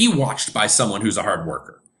to be watched by someone who's a hard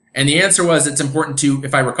worker? And the answer was it's important to,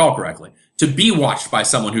 if I recall correctly, to be watched by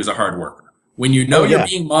someone who's a hard worker. When you know you're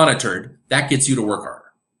being monitored, that gets you to work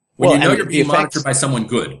harder. When you know you're being monitored by someone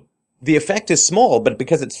good. The effect is small, but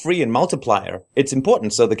because it's free and multiplier, it's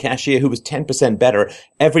important. So the cashier who was 10% better,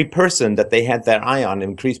 every person that they had their eye on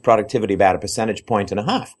increased productivity about 1.5 percentage points.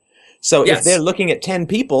 So if they're looking at 10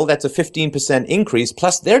 people, that's a 15% increase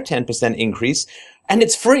plus their 10% increase, and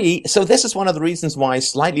it's free. So this is one of the reasons why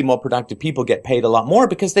slightly more productive people get paid a lot more,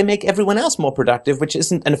 because they make everyone else more productive, which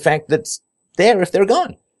isn't an effect that's there if they're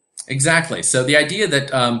gone. Exactly. So the idea that,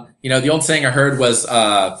 the old saying I heard was,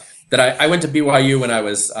 that I went to BYU when I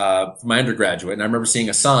was my undergraduate, and I remember seeing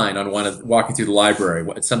a sign on walking through the library,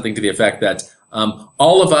 something to the effect that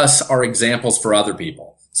all of us are examples for other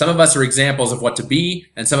people. Some of us are examples of what to be,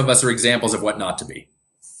 and some of us are examples of what not to be.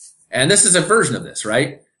 And this is a version of this,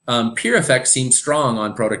 right? Peer effect seems strong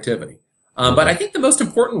on productivity. But I think the most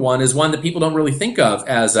important one is one that people don't really think of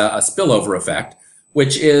as a spillover effect,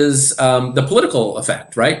 which is the political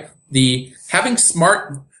effect, right? If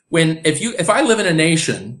I live in a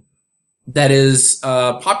nation that is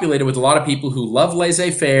populated with a lot of people who love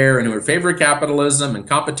laissez-faire and who are in favor of capitalism and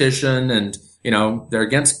competition, and they're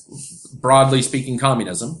against, broadly speaking,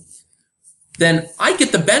 communism, then I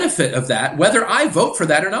get the benefit of that whether I vote for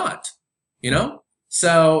that or not.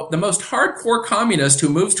 So the most hardcore communist who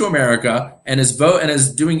moves to America and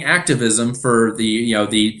is doing activism for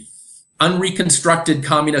the unreconstructed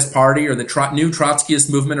Communist Party or the new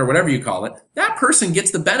Trotskyist movement or whatever you call it, that person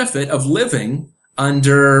gets the benefit of living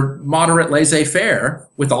under moderate laissez-faire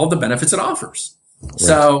with all the benefits it offers. Right.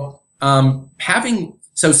 So,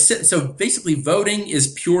 so basically voting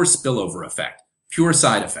is pure spillover effect, pure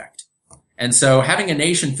side effect. And so having a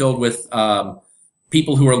nation filled with,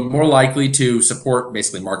 people who are more likely to support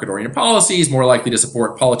basically market-oriented policies, more likely to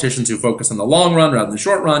support politicians who focus on the long run rather than the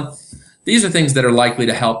short run, these are things that are likely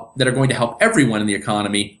to help, that are going to help everyone in the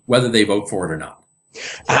economy, whether they vote for it or not.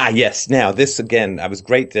 Yes. Now, this again, I was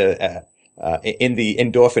great to, in the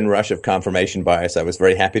endorphin rush of confirmation bias, I was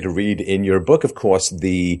very happy to read in your book, of course,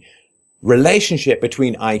 the relationship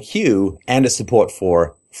between IQ and a support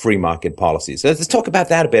for free market policies. So let's talk about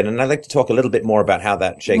that a bit. And I'd like to talk a little bit more about how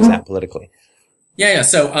that shakes out politically. Yeah.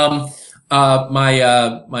 So,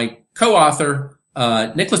 my co-author,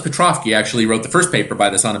 Nicholas Petrovsky actually wrote the first paper by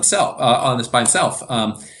this by himself.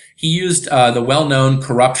 He used, the well-known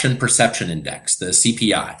Corruption Perception Index, the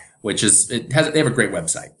CPI, they have a great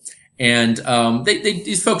website. And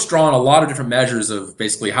these folks draw on a lot of different measures of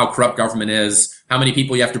basically how corrupt government is, how many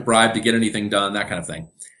people you have to bribe to get anything done, that kind of thing.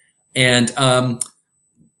 And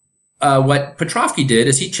what Petrovsky did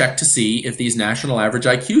is he checked to see if these national average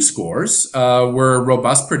IQ scores were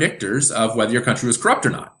robust predictors of whether your country was corrupt or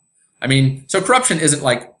not. I mean, so corruption isn't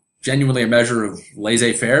like genuinely a measure of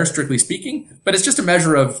laissez-faire, strictly speaking, but it's just a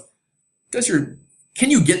measure of can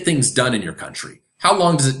you get things done in your country? How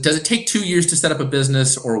long does it take 2 years to set up a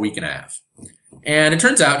business or a week and a half? And it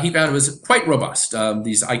turns out he found it was quite robust.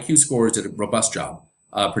 These IQ scores did a robust job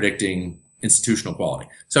predicting institutional quality.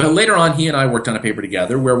 So later on, he and I worked on a paper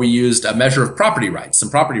together where we used a measure of property rights, some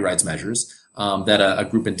property rights measures that a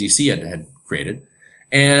group in DC had created.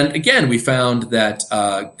 And again, we found that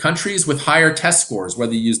countries with higher test scores,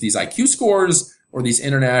 whether you use these IQ scores or these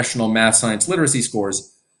international math, science, literacy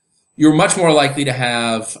scores, you're much more likely to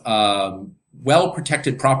have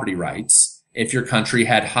well-protected property rights if your country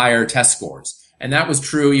had higher test scores. And that was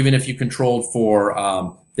true even if you controlled for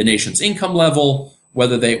the nation's income level,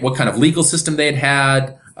 what kind of legal system they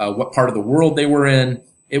had, what part of the world they were in.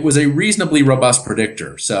 It was a reasonably robust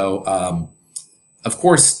predictor. So, of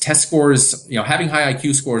course, test scores, having high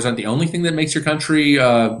IQ scores aren't the only thing that makes your country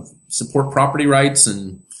support property rights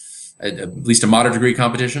and at least a moderate degree of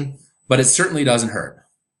competition, but it certainly doesn't hurt.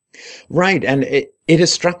 Right. And it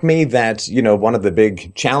has struck me that, one of the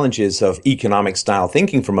big challenges of economic style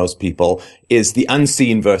thinking for most people is the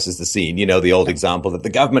unseen versus the seen. The old example that the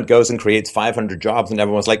government goes and creates 500 jobs and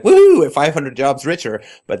everyone's like, woo, we're 500 jobs richer.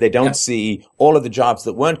 But they don't see all of the jobs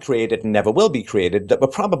that weren't created and never will be created that were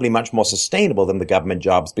probably much more sustainable than the government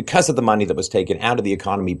jobs because of the money that was taken out of the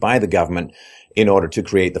economy by the government in order to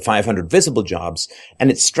create the 500 visible jobs. And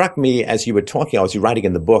it struck me as you were talking, I was writing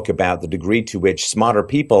in the book about the degree to which smarter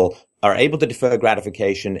people are able to defer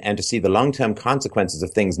gratification and to see the long-term consequences of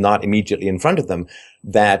things not immediately in front of them,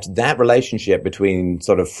 that relationship between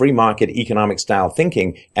sort of free market economic style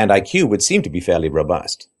thinking and IQ would seem to be fairly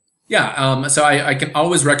robust. Yeah. So I can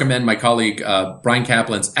always recommend my colleague, Brian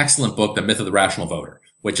Kaplan's excellent book, The Myth of the Rational Voter,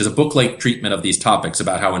 which is a book-length treatment of these topics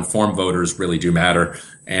about how informed voters really do matter,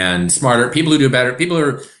 and smarter people who do better. People who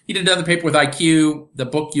are, he did another paper with IQ. The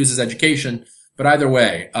book uses education, but either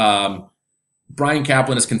way, Brian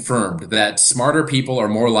Kaplan has confirmed that smarter people are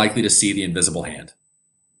more likely to see the invisible hand.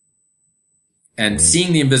 And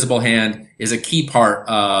seeing the invisible hand is a key part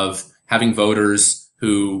of having voters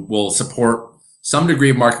who will support some degree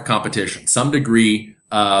of market competition, some degree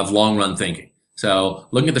of long-run thinking. So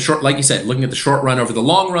looking at the short, like you said, looking at the short run over the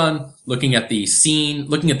long run, looking at the seen,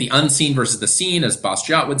 looking at the unseen versus the seen, as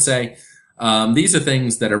Bastiat would say, these are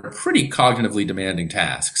things that are pretty cognitively demanding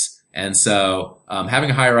tasks. And so having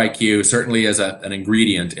a higher IQ certainly is an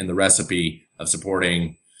ingredient in the recipe of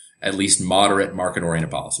supporting at least moderate market-oriented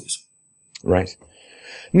policies. Right.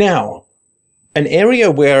 Now, an area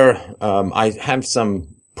where I have some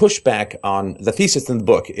pushback on the thesis in the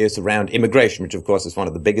book is around immigration, which of course is one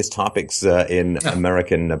of the biggest topics in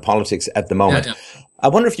American politics at the moment. I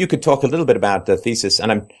wonder if you could talk a little bit about the thesis,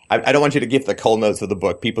 and I don't want you to give the cold notes of the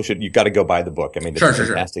book. You've got to go buy the book. I mean, it's a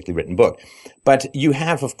fantastically written book. But you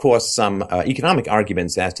have, of course, some economic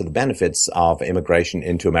arguments as to the benefits of immigration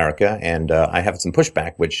into America, and I have some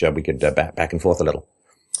pushback, which we could back and forth a little.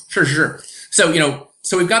 Sure. So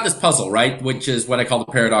we've got this puzzle, right? Which is what I call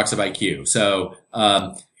the paradox of IQ. So,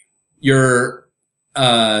 you're,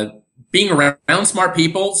 being around smart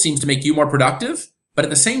people seems to make you more productive. But at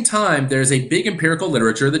the same time, there's a big empirical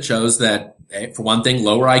literature that shows that, for one thing,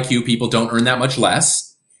 lower IQ people don't earn that much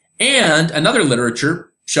less. And another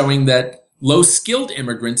literature showing that low-skilled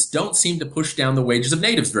immigrants don't seem to push down the wages of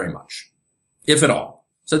natives very much, if at all.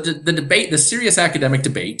 So the debate, the serious academic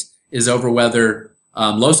debate, is over whether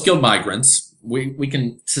low-skilled migrants, we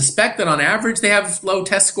can suspect that on average they have low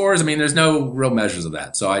test scores. I mean, there's no real measures of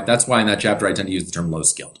that. So that's why in that chapter I tend to use the term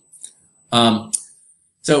low-skilled.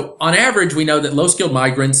 So on average, we know that low-skilled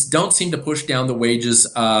migrants don't seem to push down the wages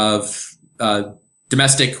of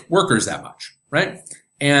domestic workers that much, right?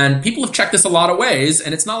 And people have checked this a lot of ways,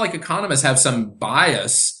 and it's not like economists have some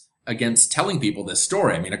bias against telling people this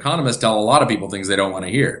story. I mean, economists tell a lot of people things they don't want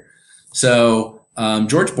to hear. So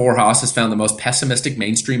George Borjas has found the most pessimistic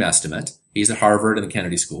mainstream estimate. He's at Harvard and the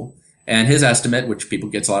Kennedy School. And his estimate, which people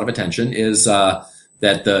gets a lot of attention, is that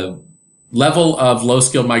the level of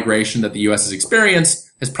low-skilled migration that the U.S. has experienced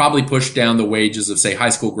has probably pushed down the wages of, say,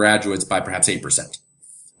 high school graduates by perhaps 8%.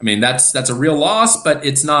 I mean, that's a real loss, but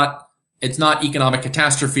it's not economic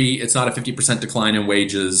catastrophe. It's not a 50% decline in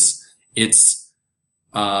wages. It's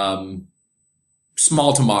small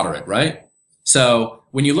to moderate, right? So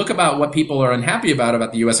when you look about what people are unhappy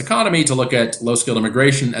about the U.S. economy, to look at low-skilled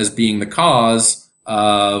immigration as being the cause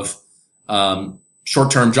of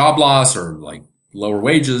short-term job loss or like lower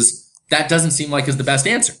wages, that doesn't seem like is the best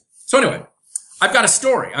answer. So anyway, I've got a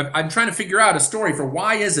story. I'm trying to figure out a story for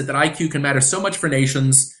why is it that IQ can matter so much for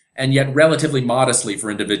nations and yet relatively modestly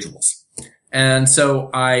for individuals. And so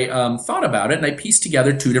I thought about it, and I pieced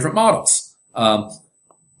together two different models.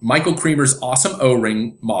 Michael Kremer's awesome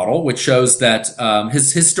O-ring model, which shows that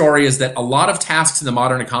his story is that a lot of tasks in the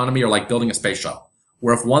modern economy are like building a space shuttle,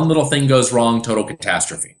 where if one little thing goes wrong, total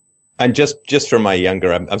catastrophe. And just for my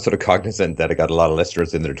younger, I'm sort of cognizant that I got a lot of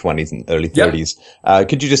listeners in their 20s and early 30s. Yep.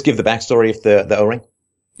 Could you just give the backstory of the O-ring?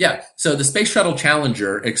 Yeah. So the Space Shuttle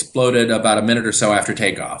Challenger exploded about a minute or so after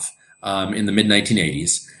takeoff in the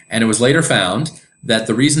mid-1980s. And it was later found that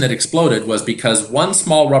the reason it exploded was because one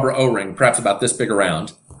small rubber O-ring, perhaps about this big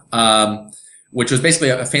around, which was basically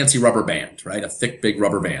a fancy rubber band, right? A thick, big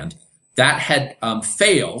rubber band, that had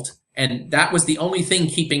failed. And that was the only thing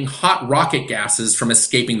keeping hot rocket gases from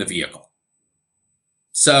escaping the vehicle.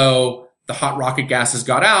 So the hot rocket gases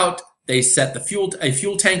got out. They set a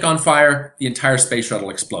fuel tank on fire. The entire space shuttle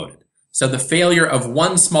exploded. So the failure of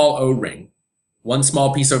one small O-ring, one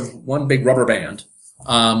big rubber band,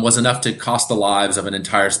 was enough to cost the lives of an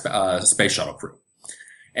entire space shuttle crew.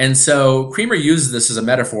 And so Kremer uses this as a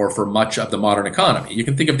metaphor for much of the modern economy. You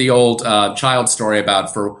can think of the old child story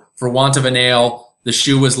about for want of a nail, the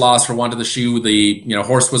shoe was lost. For want of the shoe, the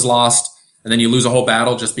horse was lost. And then you lose a whole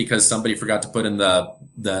battle just because somebody forgot to put in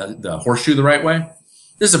the horseshoe the right way.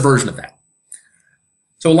 This is a version of that.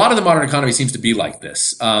 So a lot of the modern economy seems to be like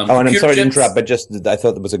this. And I'm sorry to interrupt, but I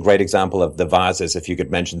thought that was a great example of the vases. If you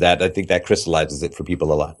could mention that, I think that crystallizes it for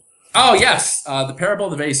people a lot. Oh, yes. The parable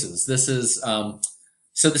of the vases. This is,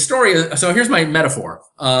 so the story is, so here's my metaphor.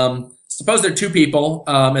 Suppose there are two people,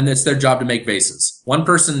 and it's their job to make vases. One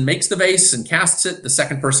person makes the vase and casts it. The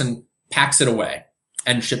second person packs it away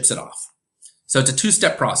and ships it off. So it's a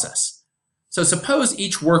two-step process. So suppose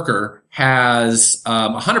each worker has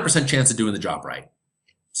 100% chance of doing the job right.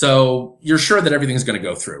 So you're sure that everything's going to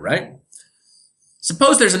go through, right?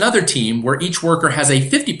 Suppose there's another team where each worker has a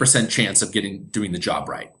 50% chance of doing the job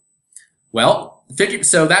right. Well,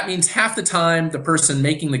 so that means half the time the person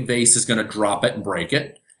making the vase is going to drop it and break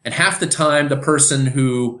it, and half the time the person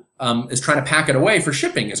who is trying to pack it away for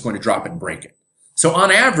shipping is going to drop it and break it. So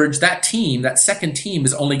on average, that second team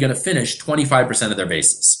is only going to finish 25% of their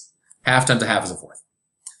vases. Half times a half is a fourth.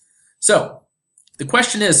 So the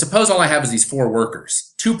question is, suppose all I have is these 4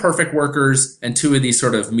 workers, 2 perfect workers and 2 of these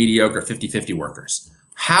sort of mediocre 50-50 workers.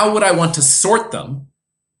 How would I want to sort them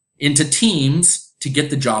into teams to get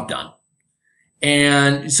the job done?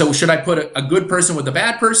 And so should I put a good person with a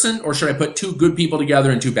bad person, or should I put 2 good people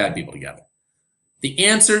together and 2 bad people together? The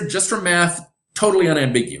answer, just from math, totally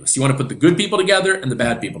unambiguous. You want to put the good people together and the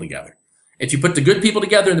bad people together. If you put the good people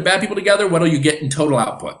together and the bad people together, what do you get in total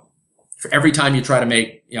output? For every time you try to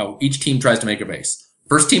make, each team tries to make a vase.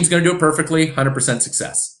 First team's going to do it perfectly, 100%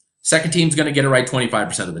 success. Second team's going to get it right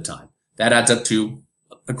 25% of the time. That adds up to,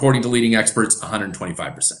 according to leading experts,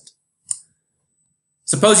 125%.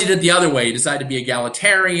 Suppose you did the other way. You decide to be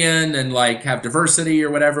egalitarian and have diversity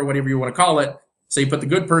or whatever you want to call it. So you put the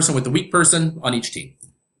good person with the weak person on each team.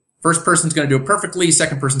 First person's going to do it perfectly.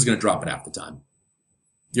 Second person's going to drop it half the time.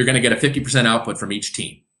 You're going to get a 50% output from each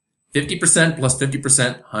team. 50% plus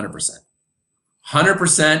 50%, 100%.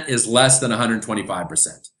 100% is less than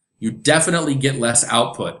 125%. You definitely get less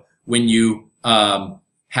output when you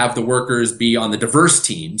have the workers be on the diverse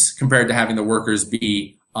teams compared to having the workers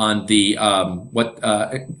be on the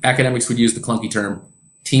academics would use the clunky term,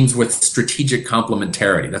 teams with strategic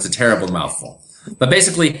complementarity. That's a terrible mouthful. But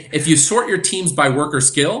basically, if you sort your teams by worker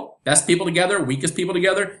skill, best people together, weakest people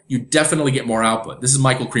together, you definitely get more output. This is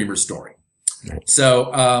Michael Kremer's story.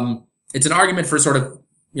 So it's an argument for sort of,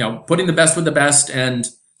 putting the best with the best. And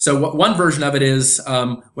so one version of it is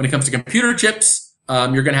when it comes to computer chips,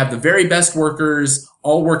 you're going to have the very best workers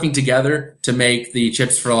all working together to make the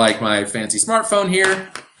chips for my fancy smartphone here.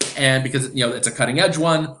 And because, it's a cutting edge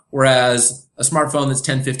one, whereas a smartphone that's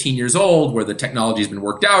 10, 15 years old, where the technology has been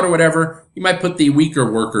worked out or whatever, you might put the weaker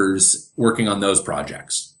workers working on those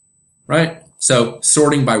projects, right? So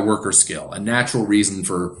sorting by worker skill, a natural reason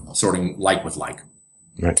for sorting like with like.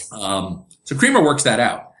 Right. So Kremer works that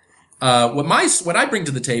out. What I bring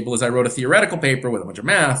to the table is I wrote a theoretical paper with a bunch of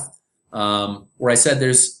math, where I said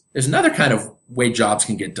there's another kind of way jobs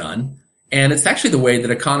can get done. And it's actually the way that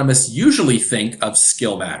economists usually think of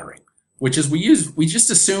skill mattering, which is we just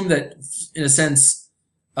assume that, in a sense,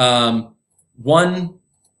 one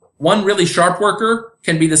really sharp worker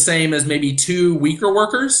can be the same as maybe 2 weaker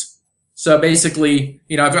workers. So basically,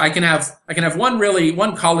 I can have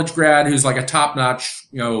one college grad who's like a top-notch,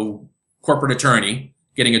 corporate attorney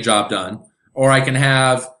getting a job done, or I can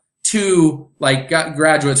have 2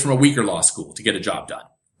 graduates from a weaker law school to get a job done,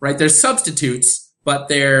 right? There's substitutes, but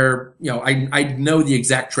they're, I know the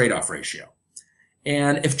exact trade-off ratio.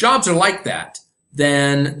 And if jobs are like that,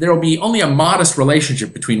 then there will be only a modest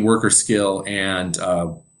relationship between worker skill and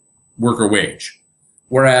worker wage.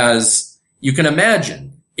 Whereas you can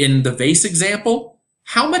imagine in the vase example,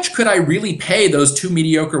 how much could I really pay those 2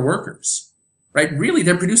 mediocre workers? Right? Really,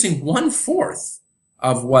 they're producing 1/4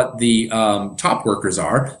 of what the top workers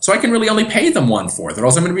are. So I can really only pay them 1/4, or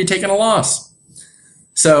else I'm going to be taking a loss.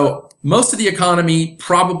 So most of the economy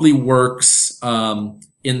probably works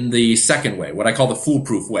in the second way, what I call the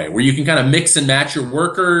foolproof way, where you can kind of mix and match your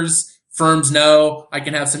workers. Firms know I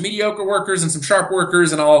can have some mediocre workers and some sharp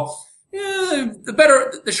workers, and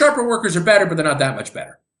the sharper workers are better, but they're not that much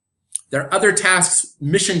better. There are other tasks,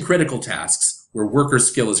 mission critical tasks, where worker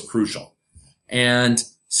skill is crucial. And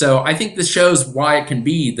so I think this shows why it can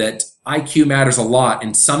be that IQ matters a lot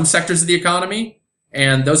in some sectors of the economy.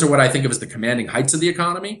 And those are what I think of as the commanding heights of the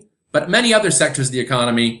economy. But many other sectors of the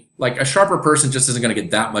economy, like a sharper person just isn't going to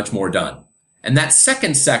get that much more done. And that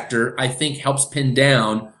second sector, I think, helps pin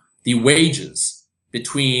down the wages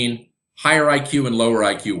between higher IQ and lower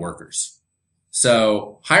IQ workers.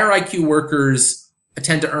 So higher IQ workers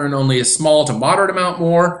tend to earn only a small to moderate amount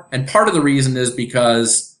more. And part of the reason is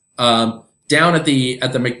because down at the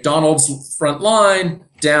McDonald's front line,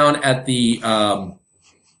 down at the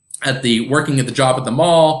working at the job at the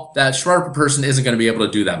mall, that sharper person isn't going to be able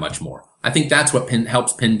to do that much more. I think that's what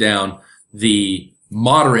helps pin down the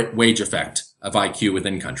moderate wage effect of IQ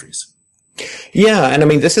within countries. Yeah, and I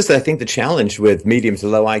mean, this is, I think, the challenge with medium to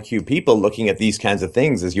low IQ people looking at these kinds of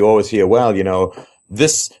things is you always hear, well,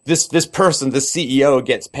 this person, this CEO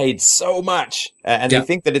gets paid so much, and they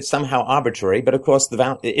think that it's somehow arbitrary, but of course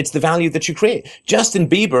it's the value that you create. Justin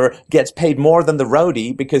Bieber gets paid more than the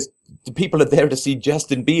roadie because the people are there to see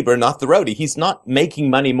Justin Bieber, not the roadie. He's not making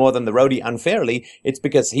money more than the roadie unfairly. It's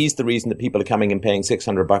because he's the reason that people are coming and paying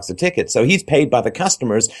 $600 a ticket. So he's paid by the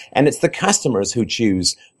customers, and it's the customers who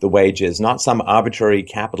choose the wages, not some arbitrary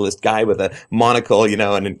capitalist guy with a monocle, and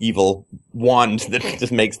an evil wand that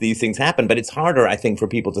just makes these things happen. But it's harder, I think, for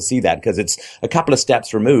people to see that because it's a couple of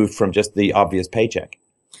steps removed from just the obvious paycheck.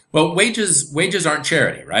 Well, wages aren't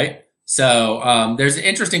charity, right? So there's an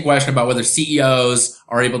interesting question about whether CEOs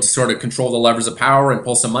are able to sort of control the levers of power and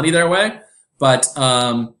pull some money their way. But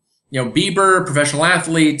Bieber, professional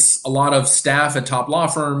athletes, a lot of staff at top law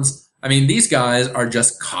firms. I mean, these guys are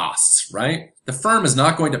just costs, right? The firm is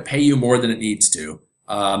not going to pay you more than it needs to.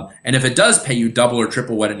 And if it does pay you double or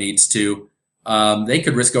triple what it needs to, they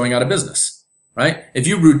could risk going out of business, right? If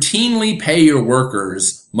you routinely pay your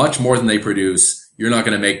workers much more than they produce, you're not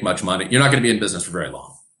going to make much money. You're not going to be in business for very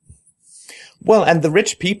long. Well, and the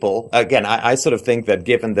rich people, again, I sort of think that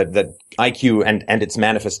given that IQ and its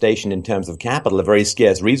manifestation in terms of capital are very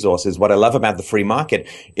scarce resources, what I love about the free market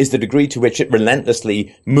is the degree to which it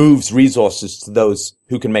relentlessly moves resources to those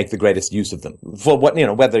who can make the greatest use of them. For what,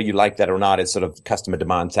 whether you like that or not, is sort of customer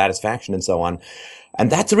demand satisfaction and so on.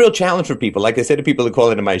 And that's a real challenge for people. Like I say to people who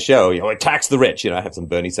call into my show, tax the rich. I have some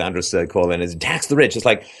Bernie Sanders call in as tax the rich. It's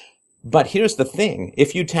like, but here's the thing.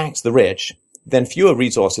 If you tax the rich, then fewer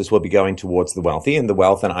resources will be going towards the wealthy, and the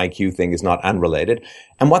wealth and IQ thing is not unrelated.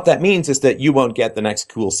 And what that means is that you won't get the next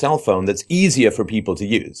cool cell phone that's easier for people to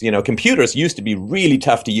use. Computers used to be really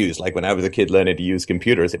tough to use. Like when I was a kid learning to use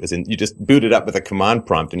computers, you just booted up with a command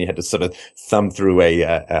prompt and you had to sort of thumb through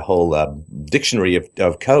a whole dictionary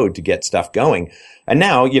of code to get stuff going. And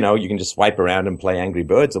now, you can just swipe around and play Angry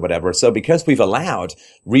Birds or whatever. So because we've allowed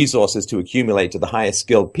resources to accumulate to the highest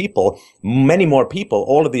skilled people, many more people,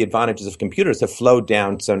 all of the advantages of computers have flowed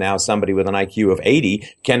down. So now somebody with an IQ of 80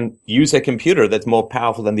 can use a computer that's more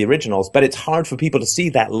powerful than the originals. But it's hard for people to see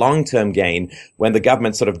that long-term gain when the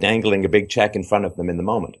government's sort of dangling a big check in front of them in the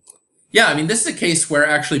moment. Yeah, I mean, this is a case where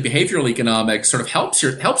actually behavioral economics sort of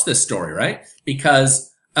helps this story, right?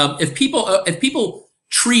 Because if people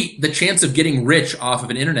treat the chance of getting rich off of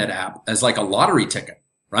an internet app as like a lottery ticket,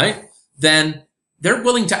 right? Then they're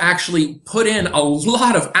willing to actually put in a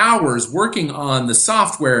lot of hours working on the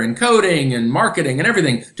software and coding and marketing and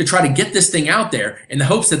everything to try to get this thing out there in the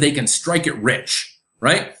hopes that they can strike it rich,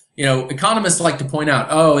 right? Economists like to point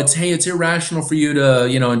out, it's irrational for you to,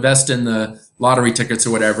 invest in the lottery tickets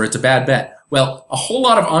or whatever. It's a bad bet. Well, a whole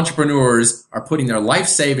lot of entrepreneurs are putting their life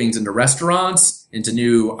savings into restaurants, into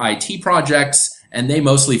new IT projects, and they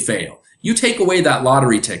mostly fail. You take away that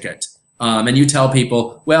lottery ticket, and you tell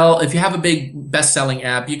people, well, if you have a big best-selling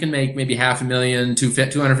app, you can make maybe $500,000,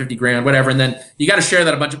 $250,000, whatever, and then you got to share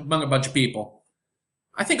that among a bunch of people.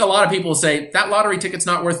 I think a lot of people will say that lottery ticket's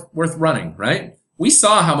not worth running, right? We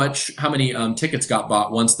saw how many tickets got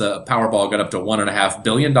bought once the Powerball got up to $1.5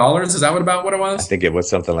 billion. Is that about what it was? I think it was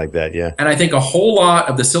something like that, yeah. And I think a whole lot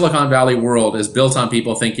of the Silicon Valley world is built on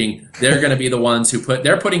people thinking they're going to be the ones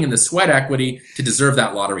they're putting in the sweat equity to deserve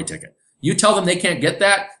that lottery ticket. You tell them they can't get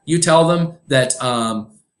that. You tell them that,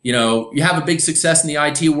 you have a big success in the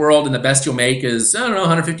IT world and the best you'll make is,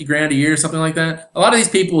 $150,000 a year, something like that. A lot of these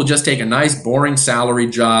people will just take a nice, boring salary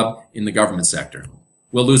job in the government sector.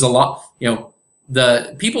 We'll lose a lot,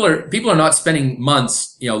 The people are not spending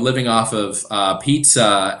months, living off of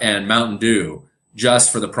pizza and Mountain Dew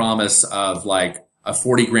just for the promise of like a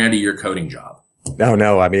 $40,000 a year coding job.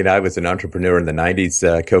 No. I mean, I was an entrepreneur in the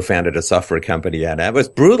 90s, co-founded a software company, and it was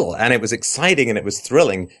brutal and it was exciting and it was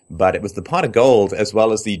thrilling, but it was the pot of gold as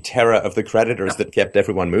well as the terror of the creditors that kept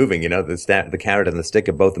everyone moving. The carrot and the stick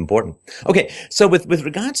are both important. Okay. So with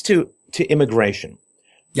regards to immigration.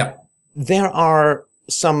 Yeah. There are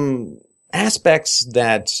some aspects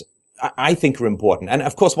that I think are important. And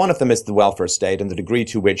of course, one of them is the welfare state and the degree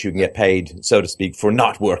to which you can get paid, so to speak, for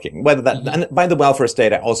not working. And by the welfare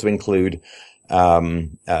state, I also include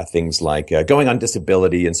things like going on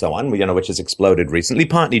disability and so on, which has exploded recently,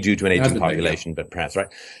 partly due to an aging population, but perhaps, right?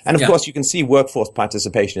 And of course, you can see workforce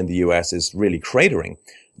participation in the U.S. is really cratering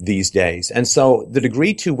these days. And so the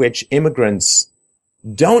degree to which immigrants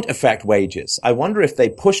don't affect wages, I wonder if they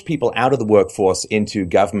push people out of the workforce into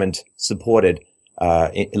government-supported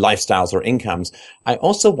lifestyles or incomes. I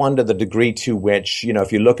also wonder the degree to which,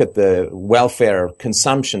 if you look at the welfare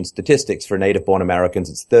consumption statistics for native-born Americans,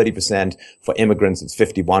 it's 30%. For immigrants, it's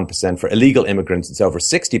 51%. For illegal immigrants, it's over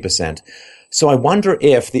 60%. So I wonder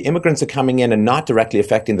if the immigrants are coming in and not directly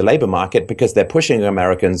affecting the labor market because they're pushing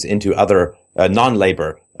Americans into other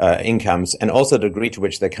non-labor incomes, and also the degree to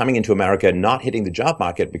which they're coming into America not hitting the job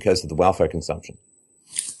market because of the welfare consumption.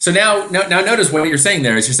 So now notice what you're saying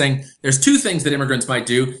there is you're saying there's two things that immigrants might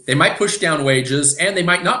do. They might push down wages and they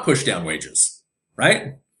might not push down wages,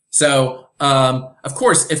 right? So, of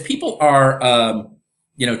course, if people are,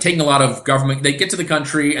 taking a lot of government, they get to the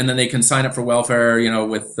country and then they can sign up for welfare,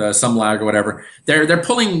 with some lag or whatever. They're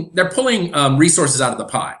pulling resources out of the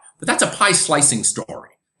pie, but that's a pie slicing story.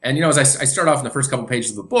 And, as I start off in the first couple pages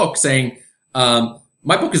of the book saying, my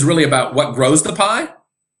book is really about what grows the pie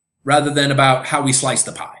rather than about how we slice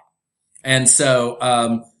the pie. And so,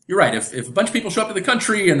 you're right. If a bunch of people show up to the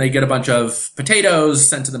country and they get a bunch of potatoes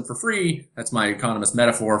sent to them for free, that's my economist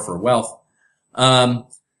metaphor for wealth.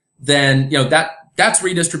 Then, that's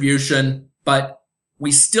redistribution, but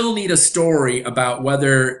we still need a story about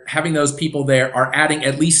whether having those people there are adding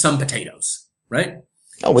at least some potatoes, right?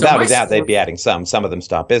 Oh, without a doubt, they'd be adding some. Some of them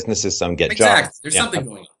start businesses, some get jobs. There's something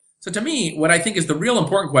going on. So to me, what I think is the real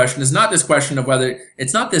important question is not this question of whether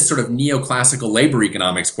it's not this sort of neoclassical labor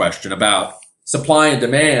economics question about supply and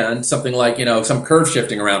demand, something like, some curve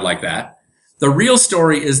shifting around like that. The real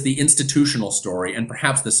story is the institutional story and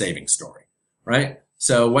perhaps the saving story, right?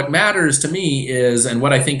 So what matters to me is, and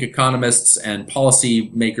what I think economists and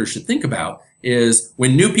policy makers should think about is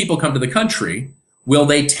when new people come to the country, will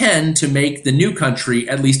they tend to make the new country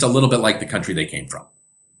at least a little bit like the country they came from,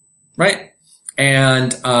 right?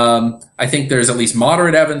 And I think there's at least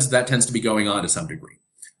moderate evidence that tends to be going on to some degree.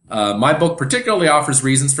 My book particularly offers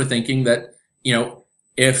reasons for thinking that,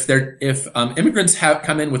 if immigrants have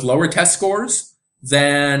come in with lower test scores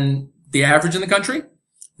than the average in the country,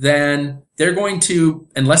 then they're going to,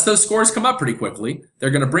 unless those scores come up pretty quickly, they're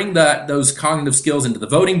going to bring those cognitive skills into the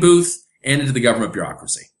voting booth and into the government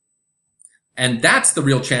bureaucracy. And that's the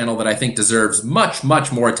real channel that I think deserves much,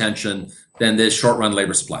 much more attention than this short-run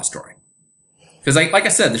labor supply story. Because like I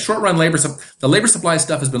said, the short-run labor supply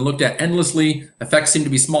stuff has been looked at endlessly. Effects seem to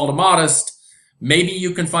be small to modest. Maybe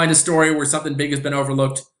you can find a story where something big has been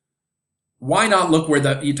overlooked. Why not look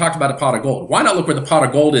where you talked about a pot of gold. Why not look where the pot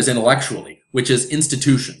of gold is intellectually, which is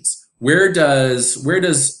institutions? Where do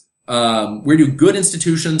good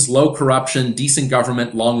institutions, low corruption, decent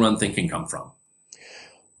government, long-run thinking come from?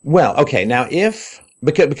 Well, okay. Now,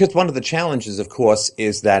 because one of the challenges, of course,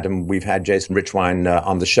 is that, and we've had Jason Richwine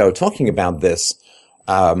on the show talking about this,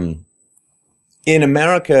 in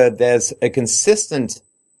America, there's a consistent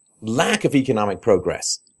lack of economic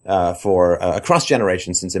progress for across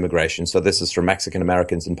generations since immigration. So this is for Mexican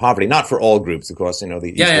Americans in poverty, not for all groups, of course,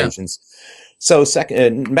 the East Asians. So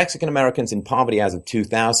Mexican Americans in poverty as of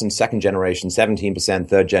 2000, second generation 17%,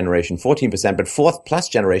 third generation 14%, but fourth plus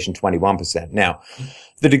generation 21%. Now,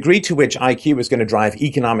 the degree to which IQ is going to drive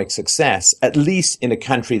economic success, at least in a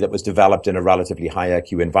country that was developed in a relatively high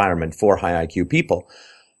IQ environment for high IQ people,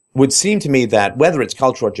 would seem to me that whether it's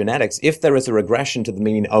culture or genetics, if there is a regression to the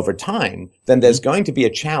mean over time, then there's going to be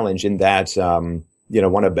a challenge in that,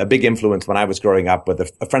 a big influence when I was growing up with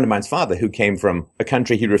a friend of mine's father who came from a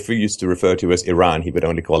country he refused to refer to as Iran. He would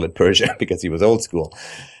only call it Persia because he was old school.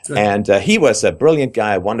 Sure. And he was a brilliant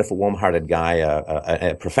guy, a wonderful, warm-hearted guy,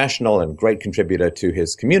 a professional and great contributor to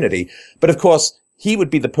his community. But of course, he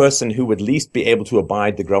would be the person who would least be able to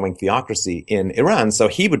abide the growing theocracy in Iran. So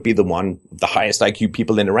he would be the highest IQ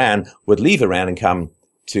people in Iran would leave Iran and come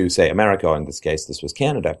to, say, America, or in this case, this was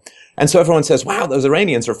Canada. And so everyone says, wow, those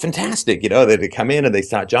Iranians are fantastic. They come in and they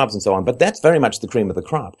start jobs and so on. But that's very much the cream of the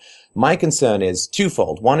crop. My concern is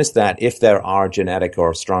twofold. One is that if there are genetic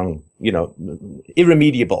or strong,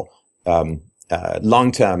 irremediable,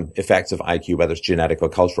 long-term effects of IQ, whether it's genetic or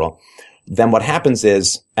cultural, then what happens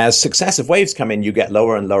is as successive waves come in, you get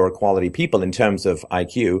lower and lower quality people in terms of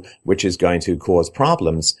IQ, which is going to cause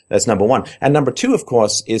problems. That's number one. And number two, of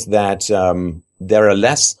course, is that there are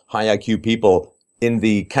less high IQ people in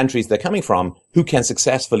the countries they're coming from who can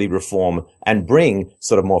successfully reform and bring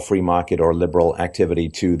sort of more free market or liberal activity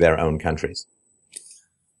to their own countries.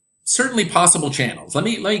 Certainly possible channels. Let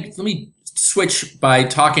me switch by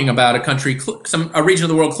talking about a country, a region of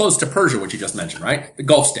the world close to Persia, which you just mentioned, right? The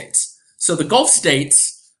Gulf states. So the Gulf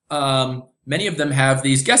states, many of them have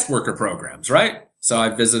these guest worker programs, right? So I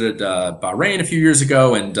visited Bahrain a few years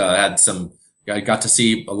ago and I got to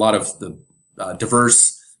see a lot of the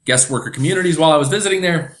diverse guest worker communities while I was visiting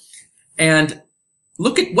there. And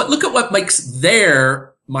look at what makes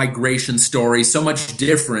their migration story so much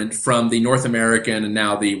different from the North American and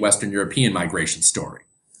now the Western European migration story.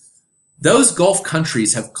 Those Gulf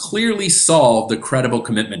countries have clearly solved the credible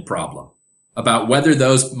commitment problem about whether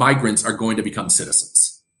those migrants are going to become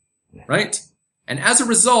citizens, right? And as a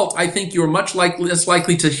result, I think you're much less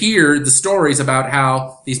likely to hear the stories about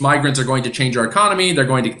how these migrants are going to change our economy, they're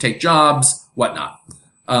going to take jobs, whatnot.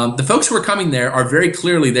 The folks who are coming there are very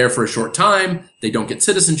clearly there for a short time. They don't get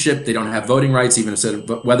citizenship. They don't have voting rights, even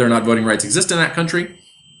if whether or not voting rights exist in that country.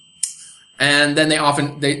 And then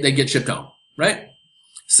they get shipped home, right?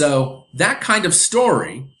 So that kind of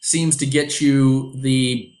story seems to get you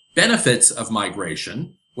the benefits of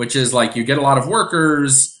migration, which is like you get a lot of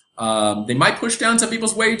workers. They might push down some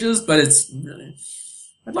people's wages, but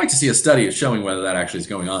I'd like to see a study showing whether that actually is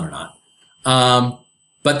going on or not.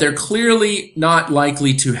 But they're clearly not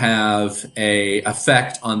likely to have a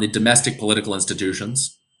effect on the domestic political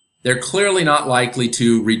institutions. They're clearly not likely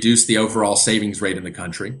to reduce the overall savings rate in the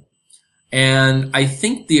country. And I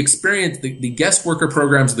think the experience, the guest worker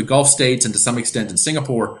programs of the Gulf states and to some extent in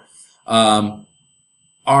Singapore,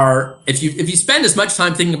 are, if you spend as much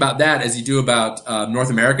time thinking about that as you do about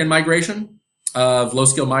North American migration of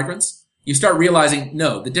low-skilled migrants, you start realizing,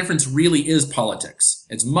 no, the difference really is politics.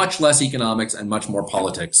 It's much less economics and much more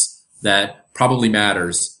politics that probably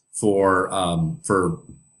matters for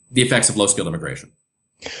the effects of low-skilled immigration.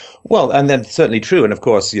 Well, and that's certainly true. And of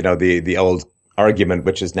course, the old argument,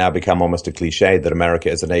 which has now become almost a cliche, that America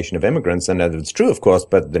is a nation of immigrants. And it's true, of course,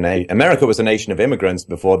 but America was a nation of immigrants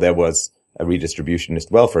before there was a redistributionist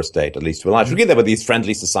welfare state, at least to a large degree. There were these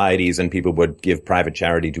friendly societies and people would give private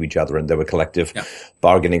charity to each other and there were collective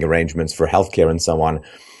bargaining arrangements for healthcare and so on.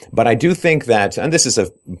 But I do think that, and this is a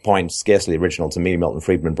point scarcely original to me, Milton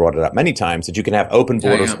Friedman brought it up many times, that you can have open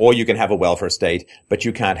borders or you can have a welfare state, but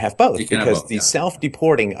you can't have both because the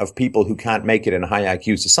self-deporting of people who can't make it in a high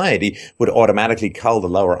IQ society would automatically cull the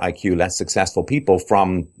lower IQ, less successful people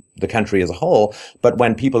from the country as a whole. But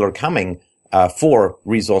when people are coming for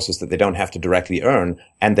resources that they don't have to directly earn,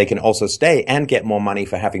 and they can also stay and get more money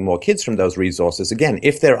for having more kids from those resources. Again,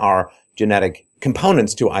 if there are genetic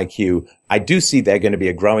components to IQ, I do see there going to be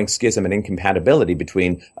a growing schism and incompatibility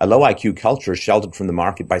between a low IQ culture sheltered from the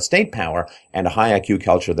market by state power and a high IQ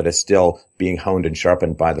culture that is still being honed and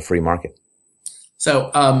sharpened by the free market.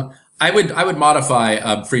 So, I would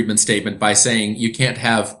modify Friedman's statement by saying you can't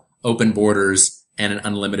have open borders and an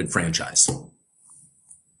unlimited franchise.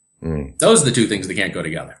 Those are the two things that can't go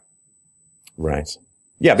together. Right.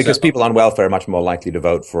 Yeah, because people on welfare are much more likely to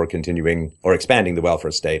vote for continuing or expanding the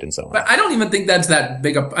welfare state and so on. But I don't even think that's that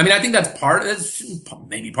big I mean, I think that's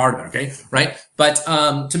maybe part of it, okay? Right? But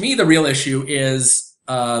to me, the real issue is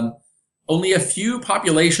only a few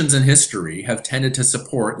populations in history have tended to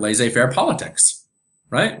support laissez-faire politics,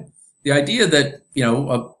 right? The idea that,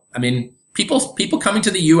 people coming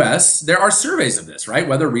to the U.S., there are surveys of this, right?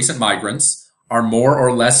 Whether recent migrants are more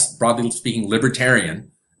or less, broadly speaking,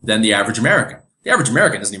 libertarian than the average American. The average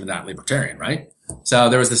American isn't even that libertarian, right? So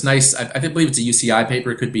there was this nice, I believe it's a UCI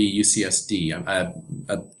paper, it could be UCSD.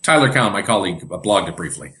 Tyler Cowan, my colleague, blogged it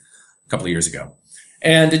briefly a couple of years ago.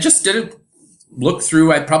 And it just did look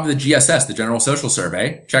through at probably the GSS, the General Social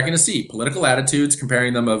Survey, checking to see political attitudes,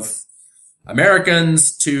 comparing them of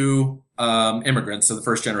Americans to immigrants, so the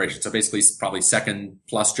first generation. So basically probably second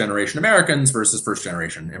plus generation Americans versus first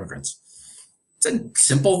generation immigrants. It's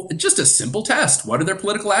just a simple test. What are their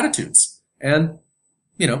political attitudes? And,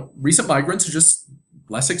 recent migrants are just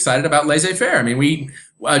less excited about laissez-faire. I mean,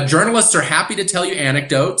 journalists are happy to tell you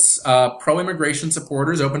anecdotes. Pro-immigration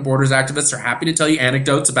supporters, open borders activists are happy to tell you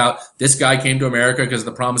anecdotes about this guy came to America because of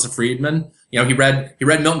the promise of Friedman. He read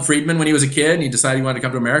Milton Friedman when he was a kid and he decided he wanted to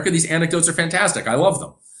come to America. These anecdotes are fantastic. I love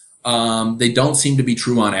them. They don't seem to be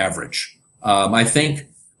true on average. I think,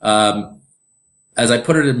 as I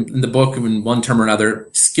put it in the book in one term or another,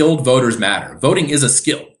 skilled voters matter. Voting is a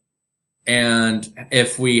skill. And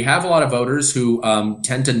if we have a lot of voters who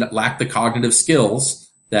tend to lack the cognitive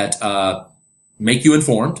skills that make you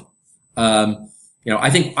informed, I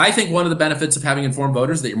think one of the benefits of having informed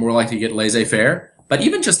voters is that you're more likely to get laissez-faire. But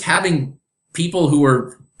even just having people who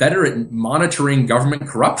are better at monitoring government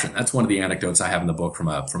corruption, that's one of the anecdotes I have in the book from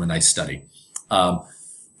a nice study.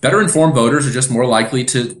 Better informed voters are just more likely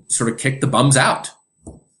to sort of kick the bums out.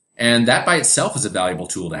 And that by itself is a valuable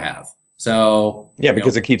tool to have. So, yeah,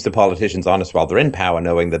 because it keeps the politicians honest while they're in power,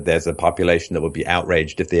 knowing that there's a population that would be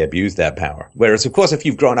outraged if they abuse that power. Whereas, of course, if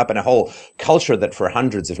you've grown up in a whole culture that for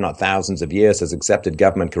hundreds, if not thousands of years has accepted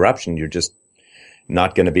government corruption, you're just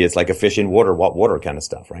not going to be, it's like a fish in water, what water kind of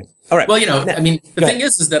stuff, right? All right. Well, the thing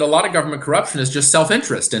is that a lot of government corruption is just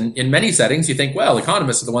self-interest. And in many settings, you think, well,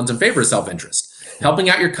 economists are the ones in favor of self-interest. Helping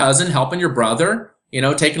out your cousin, helping your brother,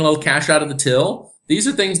 taking a little cash out of the till. these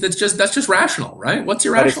are things that's just rational, right? What's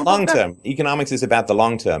But it's irrational long about that? term. Economics is about the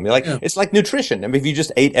long term. You're like, Yeah, it's like nutrition. I mean, if you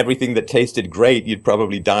just ate everything that tasted great, you'd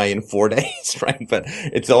probably die in 4 days, right? But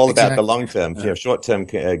it's all about the exactly. long term, Yeah. short term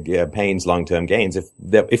pains, long term gains.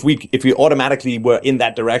 If we automatically were in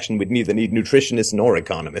that direction, we'd neither need nutritionists nor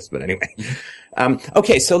economists. But anyway,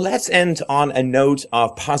 okay. So let's end on a note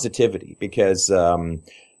of positivity because,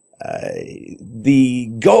 the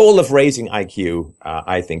goal of raising IQ,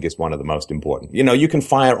 I think, is one of the most important. You can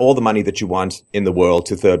fire all the money that you want in the world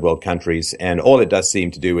to third world countries, and all it does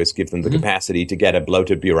seem to do is give them the capacity to get a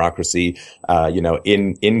bloated bureaucracy,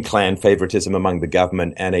 in clan favoritism among the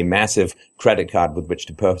government, and a massive credit card with which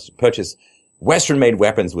to purchase Western-made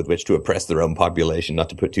weapons with which to oppress their own population, not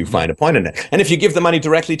to put too fine a point on it. And if you give the money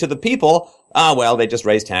directly to the people, well, they just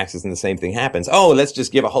raise taxes and the same thing happens. Oh, let's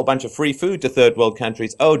just give a whole bunch of free food to third world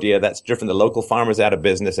countries. Oh dear, that's driven the local farmers out of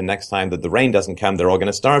business, and next time that the rain doesn't come, they're all going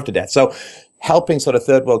to starve to death. So helping sort of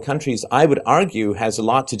third world countries, I would argue, has a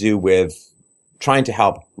lot to do with trying to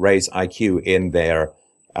help raise IQ in their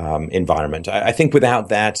environment. I think without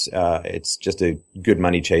that, it's just a good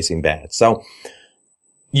money chasing bad. So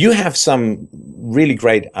you have some really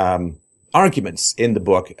great arguments in the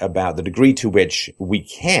book about the degree to which we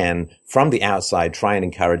can, from the outside, try and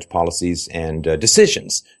encourage policies and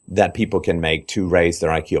decisions that people can make to raise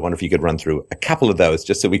their IQ. I wonder if you could run through a couple of those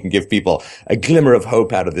just so we can give people a glimmer of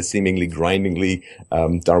hope out of the seemingly grindingly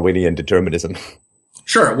Darwinian determinism.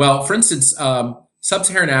 Sure. Well, for instance,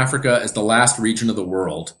 sub-Saharan Africa is the last region of the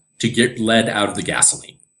world to get lead out of the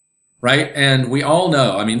gasoline. Right? And we all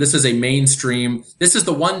know, I mean, this is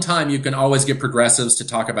the one time you can always get progressives to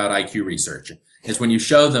talk about IQ research, is when you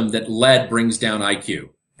show them that lead brings down IQ.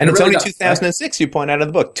 And it's really only 2006, you point out in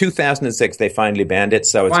the book. 2006, they finally banned it,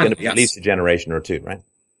 so it's going to be at least a generation or two, right?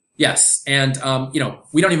 Yes. And,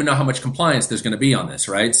 we don't even know how much compliance there's going to be on this,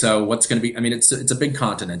 right? So what's going to be, I mean, it's a big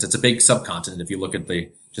continent. It's a big subcontinent if you look at the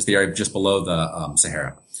area just below the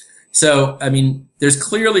Sahara. So, I mean, there's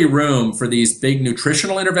clearly room for these big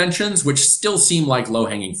nutritional interventions, which still seem like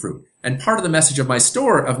low-hanging fruit. And part of the message of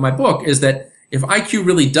my book is that if IQ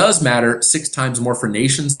really does matter 6 times more for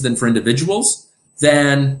nations than for individuals,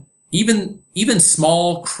 then even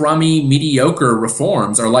small, crummy, mediocre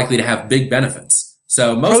reforms are likely to have big benefits.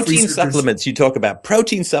 So most protein supplements, you talk about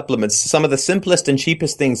protein supplements, some of the simplest and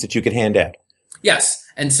cheapest things that you could hand out. Yes.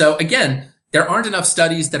 And so again, there aren't enough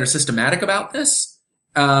studies that are systematic about this.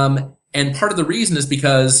 And part of the reason is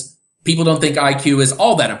because people don't think IQ is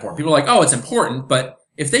all that important. People are like, oh, it's important. But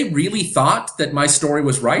if they really thought that my story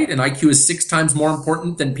was right and IQ is 6 times more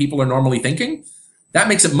important than people are normally thinking, that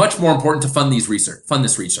makes it much more important to fund this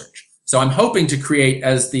research. So I'm hoping to create,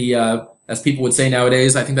 as people would say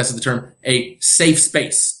nowadays, I think that's the term, a safe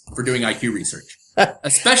space for doing IQ research,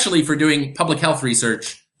 especially for doing public health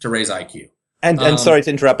research to raise IQ. And sorry to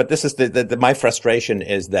interrupt, but this is my frustration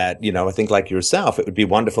is that, I think like yourself, it would be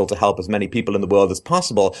wonderful to help as many people in the world as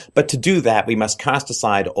possible. But to do that, we must cast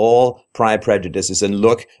aside all prior prejudices and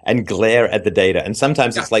look and glare at the data. And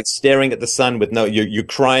sometimes it's like staring at the sun with you're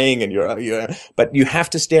crying and but you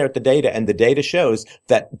have to stare at the data. And the data shows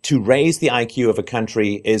that to raise the IQ of a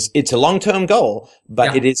country it's a long-term goal,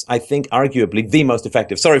 but it is, I think, arguably the most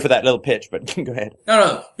effective. Sorry for that little pitch, but go ahead.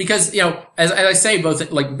 No, because, as I say,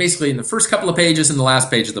 both like basically in the first couple of pages and the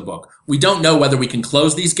last page of the book, we don't know whether we can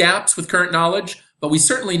close these gaps with current knowledge, but we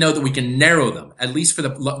certainly know that we can narrow them, at least for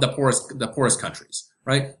the poorest countries,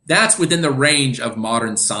 right? That's within the range of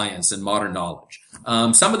modern science and modern knowledge.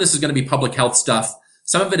 Some of this is going to be public health stuff.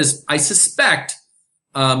 Some of it is, I suspect,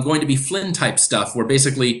 going to be Flynn type stuff, where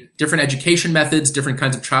basically different education methods, different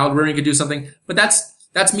kinds of child rearing could do something. But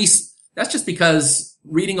that's me. That's just because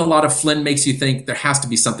reading a lot of Flynn makes you think there has to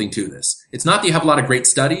be something to this. It's not that you have a lot of great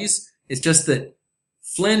studies. It's just that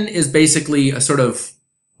Flynn is basically a sort of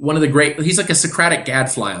one of the he's like a Socratic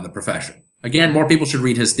gadfly on the profession. Again, more people should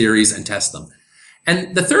read his theories and test them.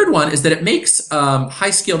 And the third one is that it makes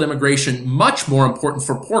high-skilled immigration much more important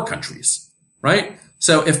for poor countries, right?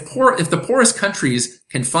 So if the poorest countries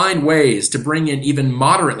can find ways to bring in even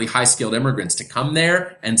moderately high-skilled immigrants to come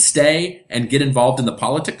there and stay and get involved in the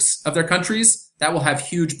politics of their countries, that will have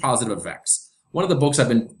huge positive effects. One of the books I've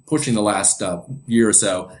been pushing the last year or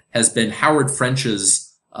so has been Howard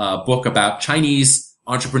French's book about Chinese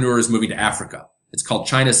entrepreneurs moving to Africa. It's called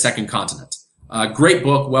China's Second Continent. Great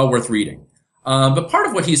book, well worth reading. But part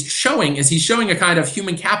of what he's showing a kind of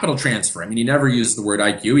human capital transfer. I mean, he never uses the word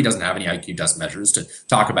IQ. He doesn't have any IQ test measures to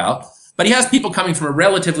talk about. But he has people coming from a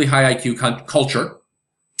relatively high IQ culture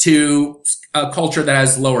to a culture that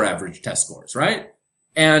has lower average test scores, right?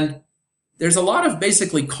 And there's a lot of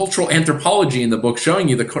basically cultural anthropology in the book showing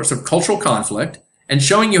you the sort of cultural conflict and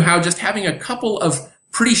showing you how just having a couple of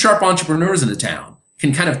pretty sharp entrepreneurs in a town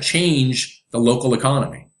can kind of change the local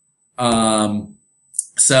economy.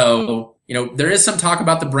 So, there is some talk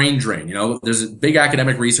about the brain drain. There's a big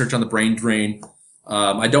academic research on the brain drain.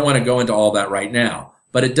 I don't want to go into all that right now,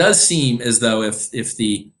 but it does seem as though if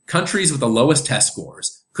the countries with the lowest test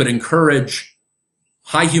scores could encourage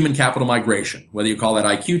high human capital migration, whether you call that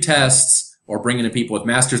IQ tests or bringing in people with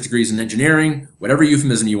master's degrees in engineering, whatever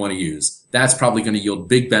euphemism you want to use, that's probably going to yield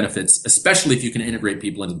big benefits, especially if you can integrate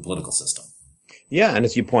people into the political system. Yeah, and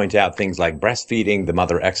as you point out, things like breastfeeding, the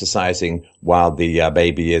mother exercising while the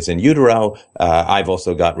baby is in utero. I've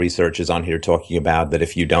also got researchers on here talking about that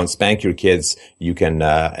if you don't spank your kids, you can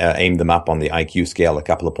aim them up on the IQ scale a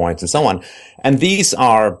couple of points and so on. And these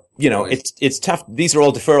are, it's tough. These are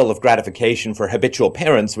all deferral of gratification for habitual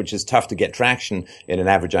parents, which is tough to get traction in an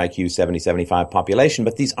average IQ 70, 75 population.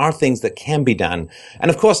 But these are things that can be done.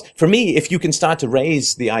 And of course, for me, if you can start to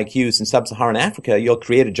raise the IQs in sub-Saharan Africa, you'll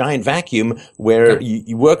create a giant vacuum where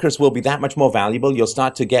workers will be that much more valuable. You'll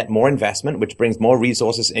start to get more investment, which brings more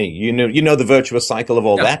resources in. You know the virtuous cycle of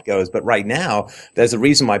all that goes. But right now, there's a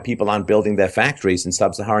reason why people aren't building their factories in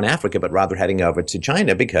sub-Saharan Africa, but rather heading over to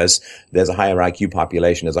China, because there's a higher IQ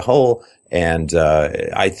population as a whole. And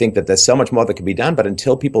I think that there's so much more that can be done. But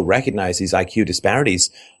until people recognize these IQ disparities,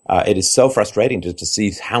 it is so frustrating to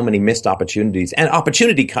see how many missed opportunities and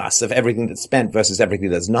opportunity costs of everything that's spent versus everything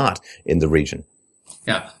that's not in the region.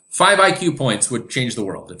 Yeah. 5 IQ points would change the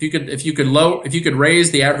world. If you could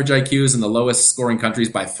raise the average IQs in the lowest scoring countries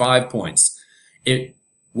by 5 points,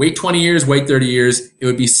 wait 20 years, wait 30 years, it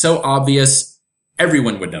would be so obvious,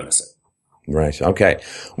 everyone would notice it. Right. Okay.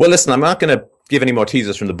 Well, listen, I'm not going to give any more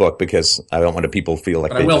teasers from the book because I don't want people to feel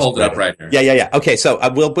like but I will hold it up right here. Yeah. Okay. So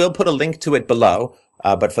we'll put a link to it below.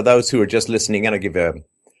 But for those who are just listening, I'll give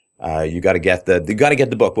you got to get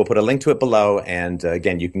the book. We'll put a link to it below. And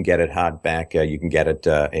again, you can get it hardback. You can get it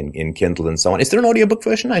in Kindle and so on. Is there an audiobook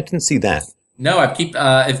version? I didn't see that. No, if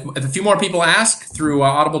a few more people ask through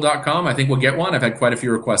audible.com, I think we'll get one. I've had quite a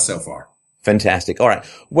few requests so far. Fantastic. All right.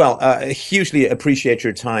 Well, hugely appreciate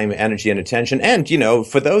your time, energy, and attention. And,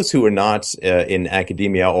 for those who are not in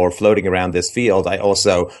academia or floating around this field, I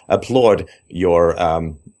also applaud your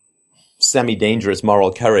semi-dangerous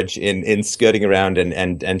moral courage in skirting around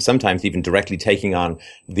and sometimes even directly taking on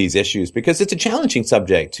these issues, because it's a challenging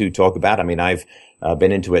subject to talk about. I mean, I've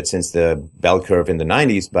been into it since the bell curve in the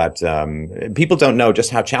 90s, but people don't know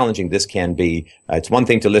just how challenging this can be. It's one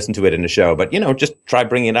thing to listen to it in a show, but, just try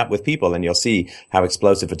bringing it up with people and you'll see how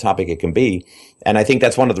explosive a topic it can be. And I think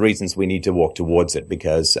that's one of the reasons we need to walk towards it,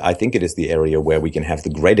 because I think it is the area where we can have the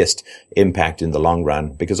greatest impact in the long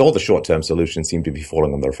run, because all the short-term solutions seem to be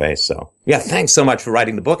falling on their face. So, yeah, thanks so much for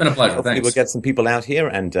writing the book. It's been a pleasure. Hopefully Thanks. We'll get some people out here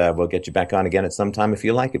and we'll get you back on again at some time if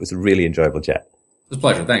you like. It was a really enjoyable chat. It was a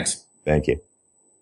pleasure. Thanks. Thank you.